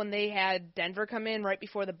 12 when they had Denver come in right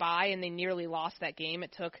before the bye and they nearly lost that game.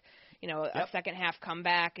 It took, a second-half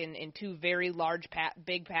comeback and two very large,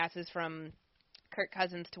 big passes from Kirk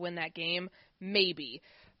Cousins to win that game. Maybe.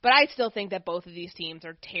 But I still think that both of these teams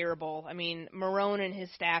are terrible. I mean, Marrone and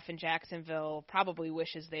his staff in Jacksonville probably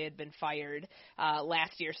wishes they had been fired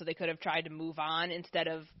last year so they could have tried to move on instead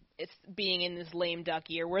of it's being in this lame duck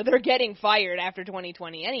year where they're getting fired after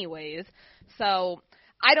 2020 anyways. So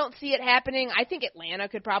I don't see it happening. I think Atlanta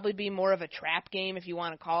could probably be more of a trap game if you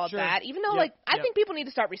want to call it that. Even though, I think people need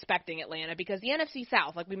to start respecting Atlanta because the NFC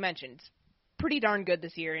South, like we mentioned, is pretty darn good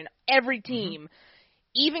this year, and every team –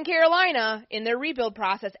 even Carolina, in their rebuild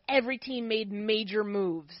process, every team made major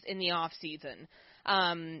moves in the offseason.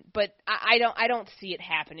 But I don't see it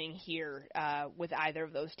happening here with either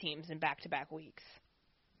of those teams in back-to-back weeks.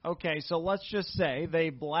 Okay, so let's just say they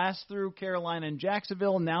blast through Carolina and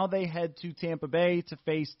Jacksonville. Now they head to Tampa Bay to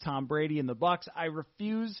face Tom Brady and the Bucs. I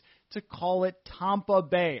refuse to call it Tampa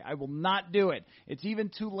Bay. I will not do it. It's even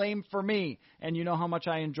too lame for me, and you know how much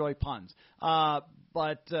I enjoy puns.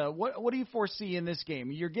 But what do you foresee in this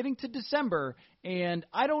game? You're getting to December, and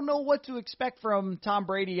I don't know what to expect from Tom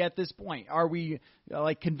Brady at this point. Are we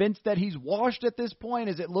convinced that he's washed at this point?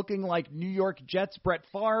 Is it looking like New York Jets Brett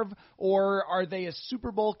Favre, or are they a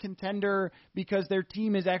Super Bowl contender because their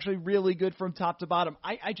team is actually really good from top to bottom?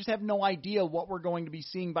 I just have no idea what we're going to be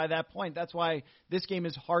seeing by that point. That's why this game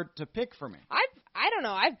is hard to pick for me. I don't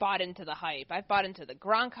know. I've bought into the hype. I've bought into the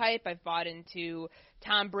Gronk hype. I've bought into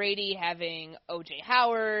Tom Brady having O.J.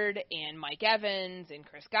 Howard and Mike Evans and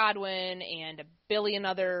Chris Godwin and a billion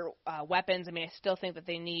other weapons. I mean, I still think that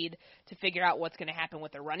they need to figure out what's going to happen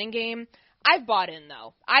with their running game. I've bought in,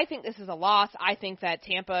 though. I think this is a loss. I think that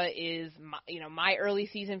Tampa is, my early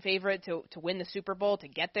season favorite to win the Super Bowl, to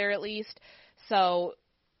get there at least. So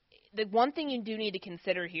the one thing you do need to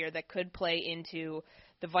consider here that could play into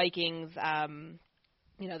the Vikings,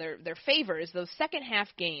 their favors, those second half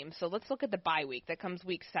games. So let's look at the bye week. That comes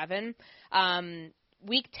week 7.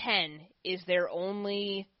 Week 10 is their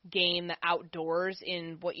only game outdoors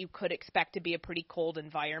in what you could expect to be a pretty cold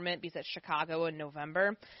environment because it's Chicago in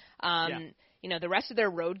November. The rest of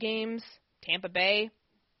their road games, Tampa Bay,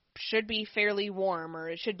 should be fairly warm, or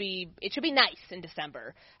it should be nice in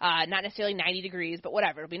December. Not necessarily 90 degrees, but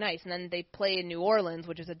whatever, it'll be nice. And then they play in New Orleans,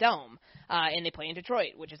 which is a dome, and they play in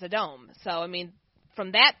Detroit, which is a dome. So, I mean,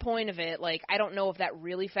 from that point of it, I don't know if that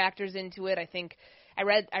really factors into it. I think I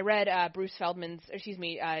read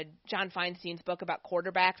John Feinstein's book about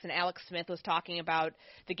quarterbacks, and Alex Smith was talking about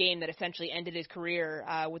the game that essentially ended his career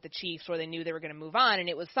with the Chiefs, where they knew they were going to move on, and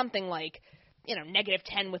it was something like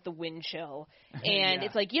 -10 with the wind chill. And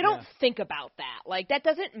it's you don't think about that. That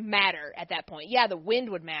doesn't matter at that point. Yeah, the wind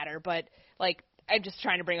would matter, but I'm just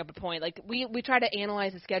trying to bring up a point. We try to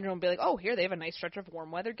analyze the schedule and be like, oh, here they have a nice stretch of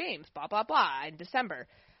warm weather games, blah, blah, blah, in December.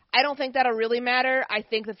 I don't think that'll really matter. I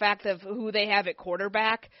think the fact of who they have at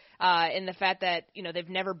quarterback and the fact that, they've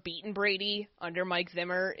never beaten Brady under Mike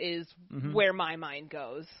Zimmer is where my mind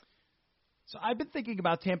goes. So I've been thinking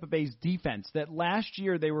about Tampa Bay's defense, that last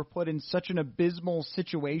year they were put in such an abysmal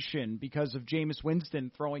situation because of Jameis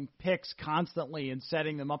Winston throwing picks constantly and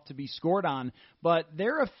setting them up to be scored on. But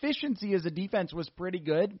their efficiency as a defense was pretty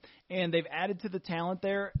good, and they've added to the talent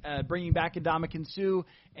there, bringing back Ndamukong Suh.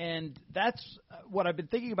 And that's what I've been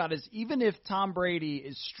thinking about is even if Tom Brady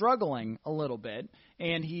is struggling a little bit,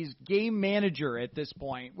 and he's game manager at this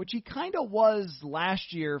point, which he kind of was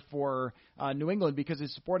last year for New England because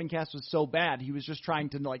his supporting cast was so bad. He was just trying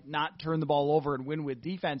to not turn the ball over and win with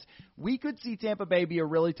defense. We could see Tampa Bay be a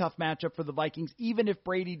really tough matchup for the Vikings, even if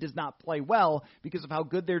Brady does not play well because of how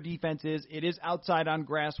good their defense is. It is outside on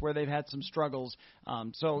grass where they've had some struggles.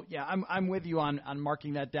 I'm with you on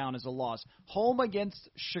marking that down as a loss. Home against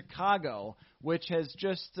Chicago. which has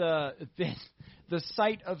just been the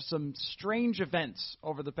site of some strange events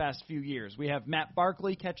over the past few years. We have Matt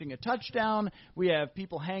Barkley catching a touchdown. We have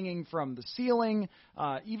people hanging from the ceiling.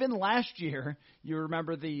 Even last year, you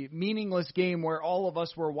remember the meaningless game where all of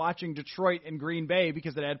us were watching Detroit and Green Bay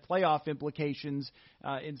because it had playoff implications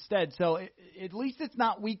instead. So at least it's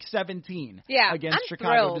not Week 17 against I'm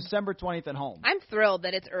Chicago, thrilled. December 20th at home. I'm thrilled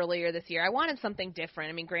that it's earlier this year. I wanted something different.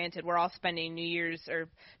 I mean, granted, we're all spending New Year's,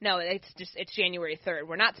 it's January 3rd.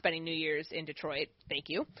 We're not spending New Year's in Detroit. Thank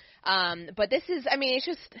you. But this is, it's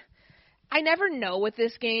just, I never know with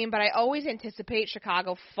this game, but I always anticipate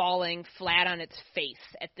Chicago falling flat on its face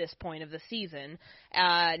at this point of the season.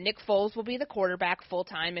 Nick Foles will be the quarterback full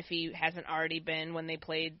time if he hasn't already been when they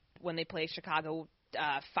played Chicago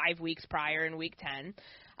 5 weeks prior in Week 10.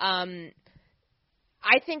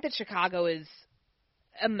 I think that Chicago is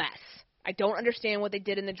a mess. I don't understand what they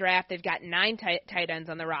did in the draft. They've got 9 tight ends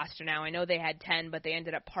on the roster now. I know they had 10, but they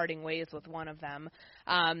ended up parting ways with one of them.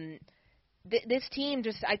 This team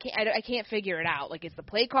just I can't figure it out. Like, is the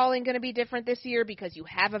play calling going to be different this year because you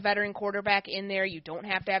have a veteran quarterback in there? You don't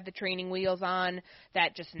have to have the training wheels on.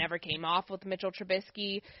 That just never came off with Mitchell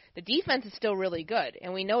Trubisky. The defense is still really good,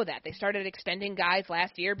 and we know that. They started extending guys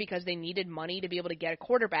last year because they needed money to be able to get a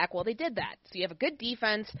quarterback. Well, they did that. So you have a good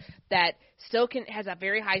defense that still has a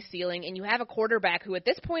very high ceiling, and you have a quarterback who at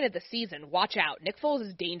this point of the season, watch out. Nick Foles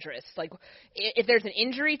is dangerous. Like, if there's an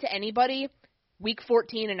injury to anybody, Week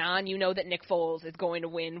 14 and on, you know that Nick Foles is going to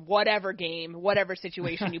win whatever game, whatever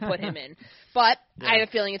situation you put him in. But I have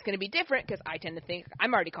a feeling it's going to be different because I tend to think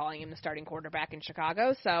I'm already calling him the starting quarterback in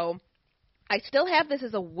Chicago. So I still have this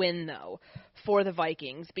as a win, though, for the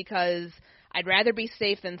Vikings because I'd rather be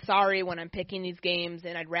safe than sorry when I'm picking these games,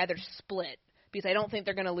 and I'd rather split because I don't think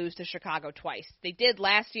they're going to lose to Chicago twice. They did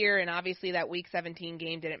last year, and obviously that Week 17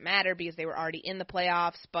 game didn't matter because they were already in the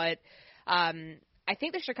playoffs. But I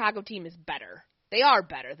think the Chicago team is better. They are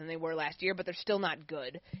better than they were last year, but they're still not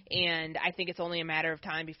good. And I think it's only a matter of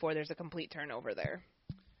time before there's a complete turnover there.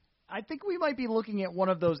 I think we might be looking at one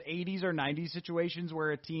of those 80s or 90s situations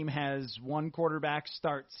where a team has one quarterback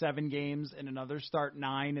start 7 games and another start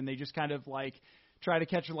 9, and they just kind of like try to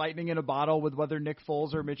catch lightning in a bottle with whether Nick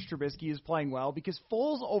Foles or Mitch Trubisky is playing well, because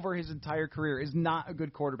Foles over his entire career is not a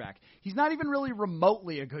good quarterback. He's not even really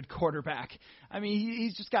remotely a good quarterback. I mean,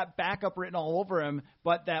 he's just got backup written all over him,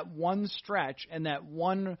 but that one stretch and that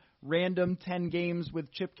one random 10 games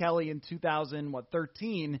with Chip Kelly in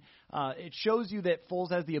 2013, it shows you that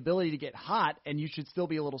Foles has the ability to get hot, and you should still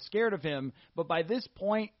be a little scared of him. But by this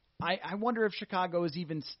point, I wonder if Chicago is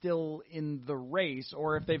even still in the race,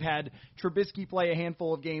 or if they've had Trubisky play a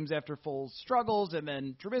handful of games after Foles struggles, and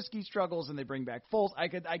then Trubisky struggles, and they bring back Foles. I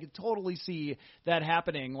could totally see that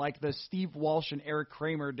happening, like the Steve Walsh and Eric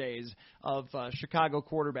Kramer days of Chicago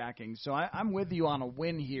quarterbacking. So I'm with you on a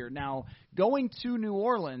win here. Now, going to New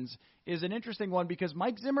Orleans is an interesting one because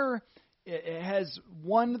Mike Zimmer has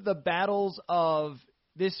won the battles of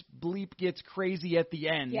this bleep gets crazy at the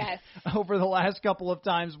end over the last couple of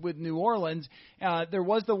times with New Orleans. There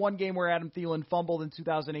was the one game where Adam Thielen fumbled in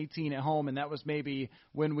 2018 at home, and that was maybe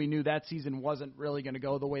when we knew that season wasn't really going to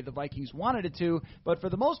go the way the Vikings wanted it to. But for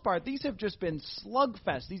the most part, these have just been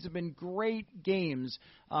slugfests. These have been great games,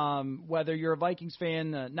 whether you're a Vikings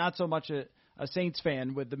fan, not so much a Saints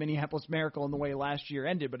fan with the Minneapolis Miracle and the way last year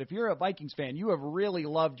ended. But if you're a Vikings fan, you have really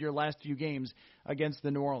loved your last few games against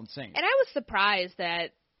the New Orleans Saints. And I was surprised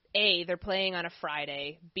that, A, they're playing on a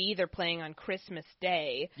Friday, B, they're playing on Christmas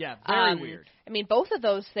Day. Yeah, very weird. I mean, both of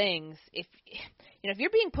those things, if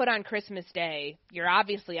you're being put on Christmas Day, you're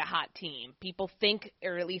obviously a hot team. People think,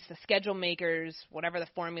 or at least the schedule makers, whatever the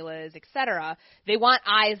formula is, etc., they want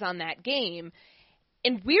eyes on that game.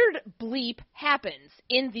 And weird bleep happens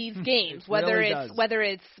in these games, whether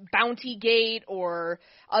it's Bounty Gate or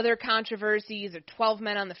other controversies or 12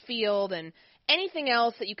 men on the field and anything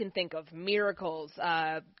else that you can think of, miracles,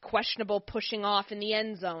 questionable pushing off in the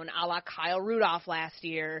end zone, a la Kyle Rudolph last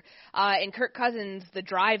year, and Kirk Cousins, the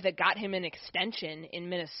drive that got him an extension in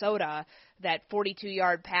Minnesota, that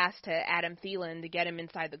 42-yard pass to Adam Thielen to get him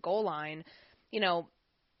inside the goal line.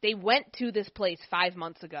 They went to this place 5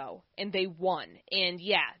 months ago, and they won. And,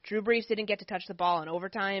 yeah, Drew Brees didn't get to touch the ball in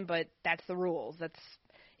overtime, but that's the rules.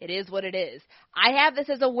 It is what it is. I have this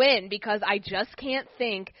as a win because I just can't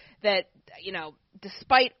think that,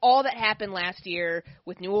 despite all that happened last year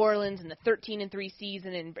with New Orleans and the 13-3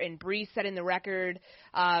 season and Brees setting the record,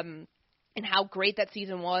 and how great that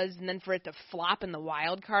season was, and then for it to flop in the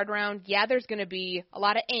wild card round, yeah, there's going to be a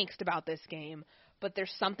lot of angst about this game, but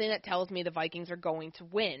there's something that tells me the Vikings are going to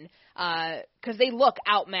win because they look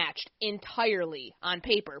outmatched entirely on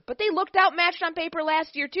paper. But they looked outmatched on paper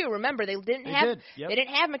last year too. Remember, they didn't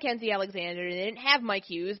have Mackenzie Alexander, they didn't have Mike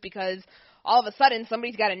Hughes because all of a sudden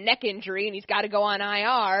somebody's got a neck injury and he's got to go on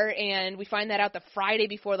IR, and we find that out the Friday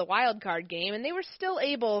before the wild card game, and they were still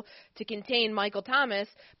able to contain Michael Thomas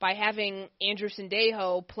by having Andrew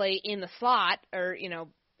Sendejo play in the slot, or,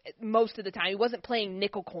 most of the time. He wasn't playing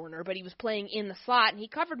nickel corner, but he was playing in the slot, and he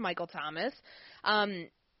covered Michael Thomas.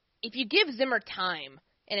 If you give Zimmer time,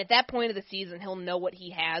 and at that point of the season, he'll know what he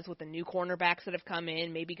has with the new cornerbacks that have come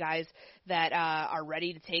in, maybe guys that are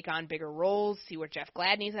ready to take on bigger roles, see where Jeff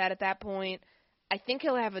Gladney's at that point. I think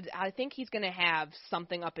he's going to have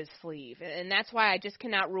something up his sleeve, and that's why I just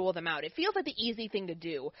cannot rule them out. It feels like the easy thing to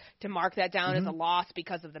do, to mark that down as a loss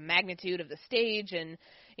because of the magnitude of the stage and,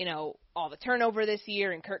 all the turnover this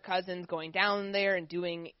year, and Kirk Cousins going down there and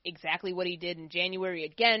doing exactly what he did in January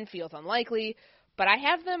again feels unlikely. But I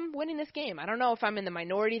have them winning this game. I don't know if I'm in the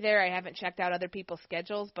minority there. I haven't checked out other people's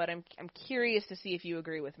schedules, but I'm curious to see if you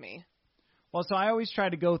agree with me. Well, so I always try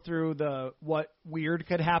to go through what weird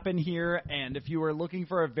could happen here, and if you were looking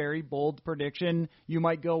for a very bold prediction, you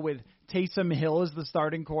might go with Taysom Hill as the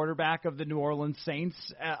starting quarterback of the New Orleans Saints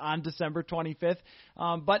on December 25th.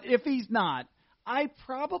 But if he's not, I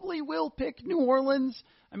probably will pick New Orleans.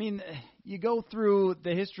 I mean, you go through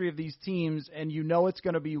the history of these teams, and you know it's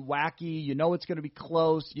going to be wacky. You know it's going to be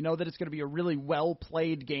close. You know that it's going to be a really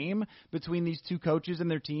well-played game between these two coaches and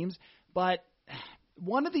their teams. But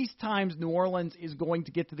one of these times, New Orleans is going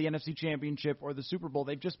to get to the NFC Championship or the Super Bowl.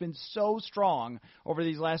 They've just been so strong over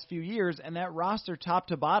these last few years, and that roster top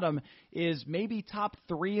to bottom is maybe top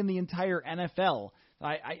 3 in the entire NFL.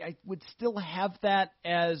 I would still have that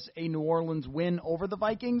as a New Orleans win over the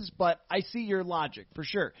Vikings, but I see your logic for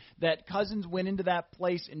sure. That Cousins went into that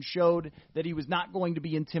place and showed that he was not going to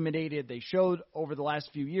be intimidated. They showed over the last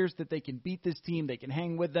few years that they can beat this team, they can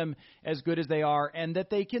hang with them as good as they are, and that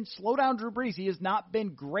they can slow down Drew Brees. He has not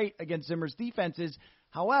been great against Zimmer's defenses.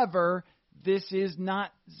 However, this is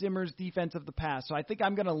not Zimmer's defense of the past. So I think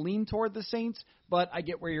I'm going to lean toward the Saints, but I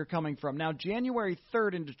get where you're coming from. Now, January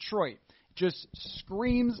 3rd in Detroit just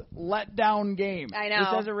screams letdown game. I know. This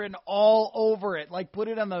has it written all over it. Like, put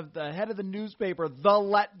it on the head of the newspaper, the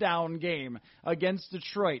letdown game against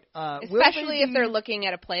Detroit. Especially if they're looking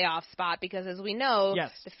at a playoff spot, because as we know,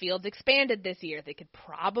 yes, the field's expanded this year. They could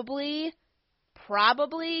probably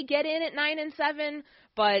get in at 9-7,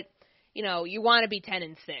 but, you want to be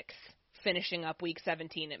 10-6, finishing up week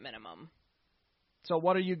 17 at minimum. So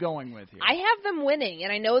what are you going with here? I have them winning,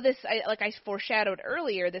 and I know this, like I foreshadowed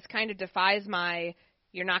earlier, this kind of defies my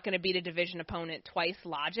you're not going to beat a division opponent twice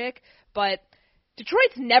logic, but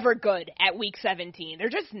Detroit's never good at week 17. They're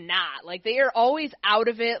just not. Like, they are always out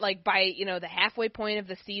of it, like, by, the halfway point of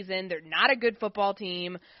the season. They're not a good football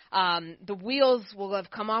team. The wheels will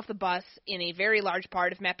have come off the bus in a very large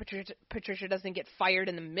part if Matt Patricia doesn't get fired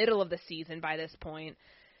in the middle of the season by this point.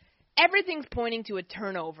 Everything's pointing to a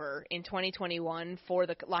turnover in 2021 for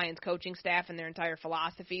the Lions coaching staff and their entire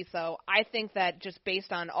philosophy. So I think that just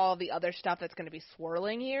based on all the other stuff that's going to be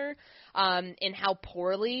swirling here, and how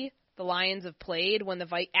poorly the Lions have played when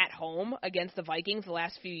at home against the Vikings the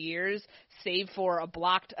last few years, save for a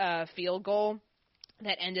blocked field goal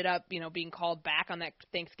that ended up, being called back on that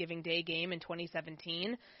Thanksgiving Day game in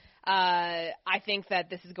 2017. I think that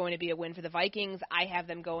this is going to be a win for the Vikings. I have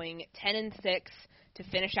them going 10-6 to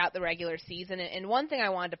finish out the regular season. And one thing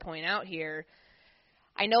I wanted to point out here,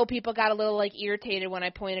 I know people got a little irritated when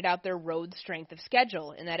I pointed out their road strength of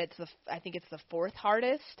schedule, and that I think it's the fourth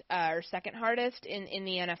hardest or second hardest in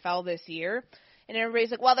the NFL this year. And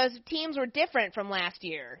everybody's like, well, those teams were different from last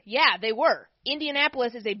year. Yeah, they were.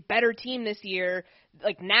 Indianapolis is a better team this year,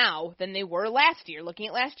 now, than they were last year, looking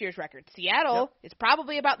at last year's record. Seattle is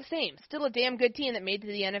probably about the same. Still a damn good team that made to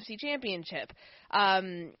the NFC Championship.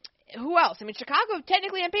 Who else? I mean, Chicago,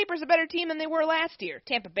 technically on paper, is a better team than they were last year.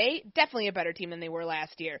 Tampa Bay, definitely a better team than they were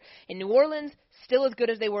last year. And New Orleans, still as good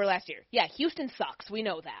as they were last year. Yeah, Houston sucks. We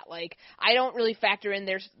know that. I don't really factor in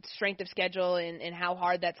their strength of schedule and how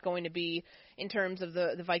hard that's going to be in terms of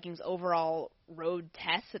the Vikings' overall road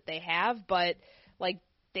tests that they have. But,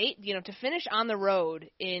 they, to finish on the road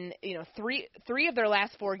in, three of their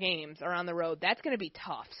last 4 games are on the road, that's going to be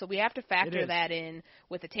tough. So we have to factor that in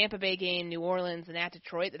with the Tampa Bay game, New Orleans, and at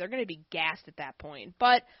Detroit. They're going to be gassed at that point.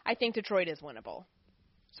 But I think Detroit is winnable.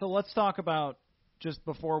 So let's talk about, just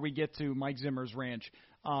before we get to Mike Zimmer's ranch,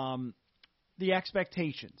 the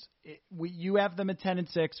expectations. you have them at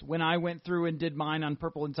 10-6. When I went through and did mine on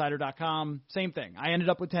PurpleInsider.com, same thing. I ended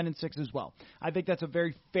up with 10-6 as well. I think that's a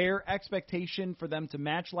very fair expectation for them to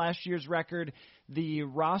match last year's record. The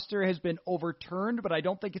roster has been overturned, but I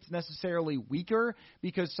don't think it's necessarily weaker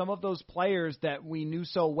because some of those players that we knew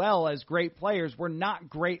so well as great players were not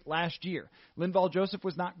great last year. Linval Joseph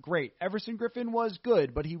was not great. Everson Griffin was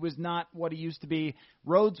good, but he was not what he used to be.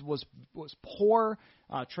 Rhodes was poor.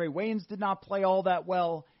 Trey Waynes did not play all that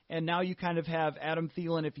well. And now you kind of have Adam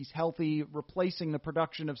Thielen, if he's healthy, replacing the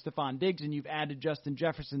production of Stephon Diggs, and you've added Justin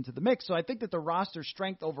Jefferson to the mix. So I think that the roster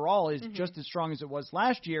strength overall is just as strong as it was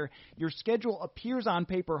last year. Your schedule appears on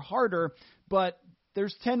paper harder, but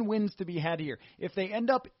there's 10 wins to be had here. If they end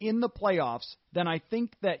up in the playoffs, then I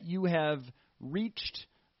think that you have reached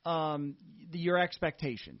your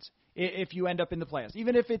expectations. If you end up in the playoffs,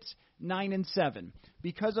 even if it's 9-7,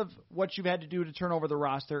 because of what you've had to do to turn over the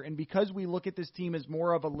roster, and because we look at this team as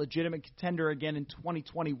more of a legitimate contender again in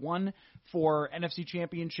 2021 for NFC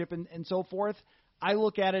Championship and so forth, I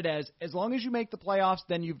look at it as long as you make the playoffs,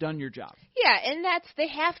 then you've done your job. Yeah, and they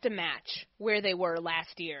have to match where they were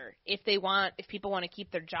last year if people want to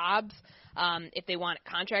keep their jobs, if they want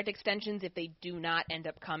contract extensions, if they do not end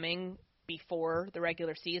up coming before the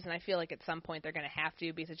regular season. I feel like at some point they're going to have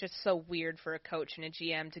to, because it's just so weird for a coach and a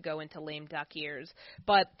GM to go into lame duck years.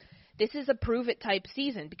 But this is a prove-it type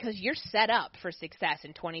season because you're set up for success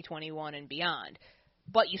in 2021 and beyond.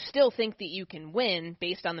 But you still think that you can win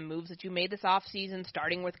based on the moves that you made this offseason,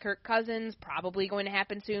 starting with Kirk Cousins, probably going to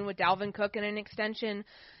happen soon with Dalvin Cook and an extension.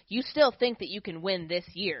 You still think that you can win this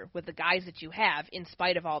year with the guys that you have in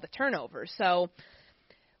spite of all the turnover. So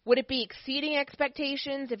would it be exceeding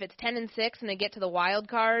expectations if it's 10-6 and they get to the wild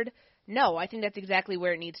card? No, I think that's exactly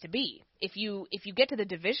where it needs to be. If you get to the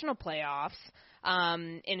divisional playoffs,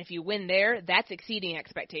 and if you win there, that's exceeding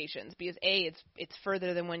expectations because it's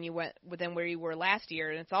further than than where you were last year,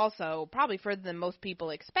 and it's also probably further than most people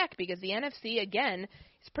expect because the NFC again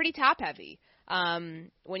is pretty top heavy.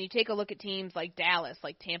 When you take a look at teams like Dallas,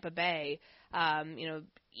 like Tampa Bay,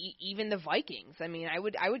 even the Vikings. I mean, I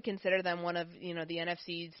would consider them one of, the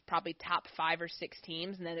NFC's probably top 5 or 6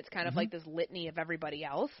 teams, and then it's kind of like this litany of everybody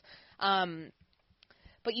else.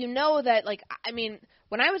 But that,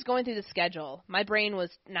 when I was going through the schedule, my brain was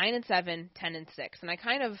 9-7, 10-6, and I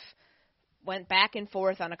kind of went back and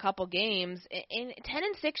forth on a couple games, and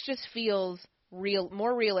 10-6 just feels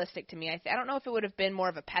more realistic to me. I don't know if it would have been more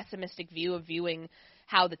of a pessimistic view of viewing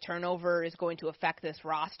how the turnover is going to affect this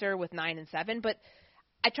roster with 9-7, but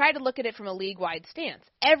I try to look at it from a league-wide stance.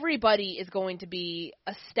 Everybody is going to be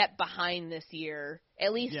a step behind this year,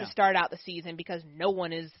 at least to start out the season, because no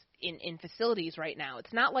one is in facilities right now.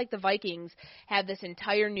 It's not like the Vikings have this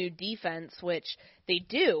entire new defense, which they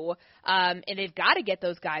do, and they've got to get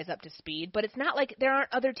those guys up to speed, but it's not like there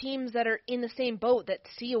aren't other teams that are in the same boat that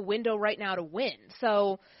see a window right now to win.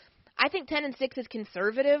 So I think 10-6 is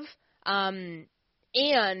conservative, and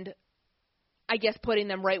I guess putting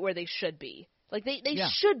them right where they should be. Like they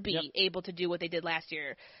should be able to do what they did last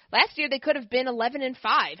year. Last year they could have been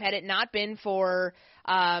 11-5 had it not been for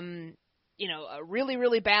a really,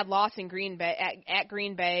 really bad loss in Green Bay at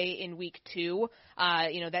Green Bay in week 2.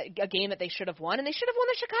 That a game that they should have won, and they should have won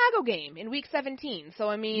the Chicago game in week 17. So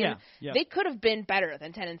they could have been better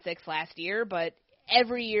than 10-6 last year, but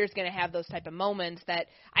every year is going to have those type of moments that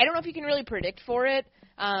I don't know if you can really predict for it,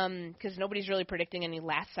 because nobody's really predicting any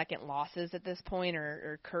last-second losses at this point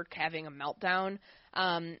or Kirk having a meltdown.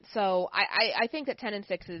 So I think that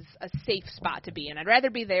 10-6 is a safe spot to be in. I'd rather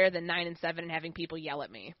be there than 9-7 and having people yell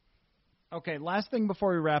at me. Okay, last thing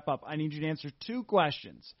before we wrap up, I need you to answer 2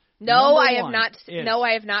 questions. No, I have not. No,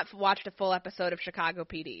 I have not watched a full episode of Chicago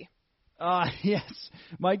PD. Yes,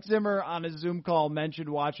 Mike Zimmer on a Zoom call mentioned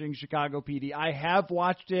watching Chicago PD. I have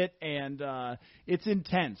watched it, and it's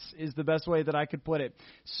intense is the best way that I could put it.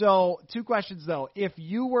 So 2 questions, though. If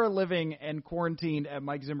you were living and quarantined at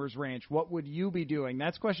Mike Zimmer's ranch, what would you be doing?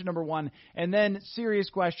 That's question number 1. And then serious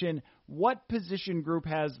question, what position group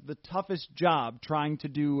has the toughest job trying to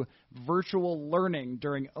do virtual learning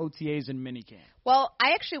during OTAs and minicamp? Well,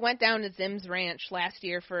 I actually went down to Zim's ranch last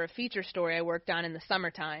year for a feature story I worked on in the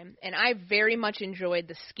summertime, and I very much enjoyed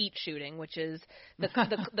the skeet shooting, which is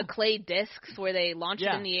the clay discs where they launch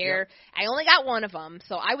it in the air. Yep. I only got one of them,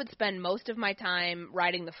 so I would spend most of my time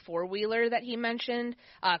riding the 4-wheeler that he mentioned,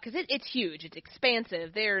 because it's huge. It's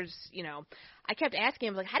expansive. There's, I kept asking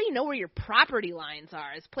him, how do you know where your property lines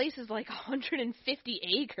are? This place is 150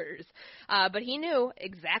 acres. But he knew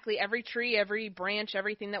exactly every tree, every branch,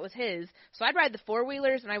 everything that was his. So I'd ride the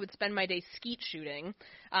 4-wheelers, and I would spend my day skeet shooting.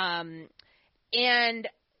 And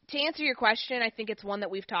to answer your question, I think it's one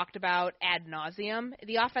that we've talked about ad nauseum,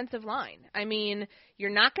 the offensive line. I mean, you're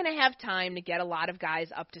not going to have time to get a lot of guys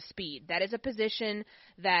up to speed. That is a position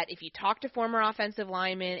that if you talk to former offensive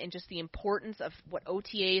linemen and just the importance of what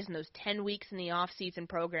OTAs and those 10 weeks in the off-season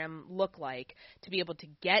program look like to be able to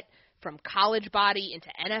get from college body into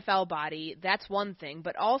NFL body, that's one thing.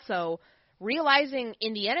 But also realizing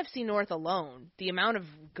in the NFC North alone, the amount of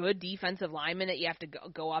good defensive linemen that you have to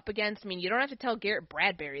go up against. I mean, you don't have to tell Garrett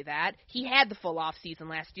Bradbury that. He had the full off season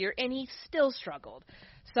last year, and he still struggled.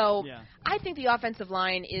 So I think the offensive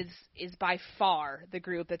line is by far the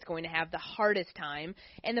group that's going to have the hardest time.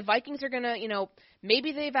 And the Vikings are going to,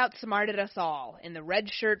 maybe they've outsmarted us all. In the red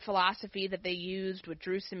shirt philosophy that they used with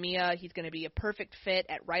Drew Samia, he's going to be a perfect fit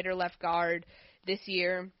at right or left guard this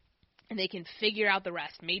year. And they can figure out the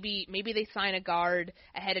rest. Maybe they sign a guard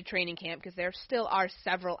ahead of training camp because there still are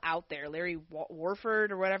several out there. Larry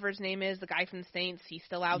Warford or whatever his name is, the guy from the Saints, he's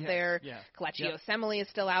still out there. Yeah. Kelechi Osemele is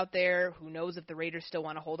still out there. Who knows if the Raiders still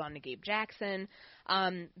want to hold on to Gabe Jackson.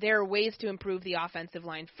 There are ways to improve the offensive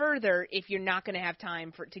line further if you're not going to have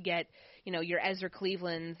time to get your Ezra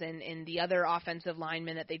Clevelands and the other offensive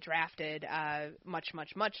linemen that they drafted much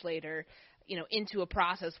later into a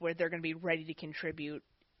process where they're going to be ready to contribute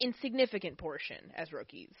in significant portion as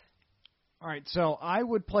rookies. All right, so I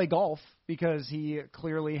would play golf because he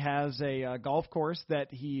clearly has a golf course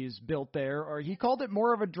that he's built there, or he called it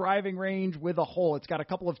more of a driving range with a hole. It's got a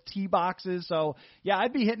couple of tee boxes, so yeah,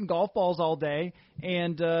 I'd be hitting golf balls all day,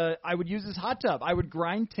 and I would use his hot tub. I would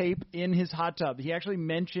grind tape in his hot tub. He actually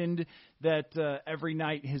mentioned that every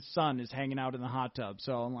night his son is hanging out in the hot tub,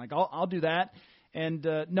 so I'm like, I'll do that. And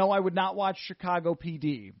no, I would not watch Chicago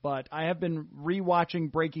PD, but I have been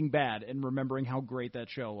rewatching Breaking Bad and remembering how great that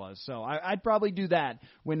show was. So I'd probably do that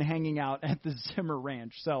when hanging out at the Zimmer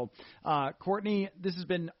Ranch. So, Courtney, this has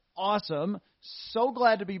been awesome. So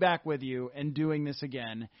glad to be back with you and doing this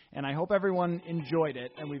again. And I hope everyone enjoyed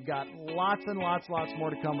it. And we've got lots and lots more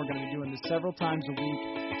to come. We're going to be doing this several times a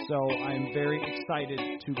week. So I'm very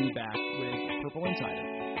excited to be back with Purple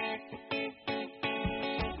Insider.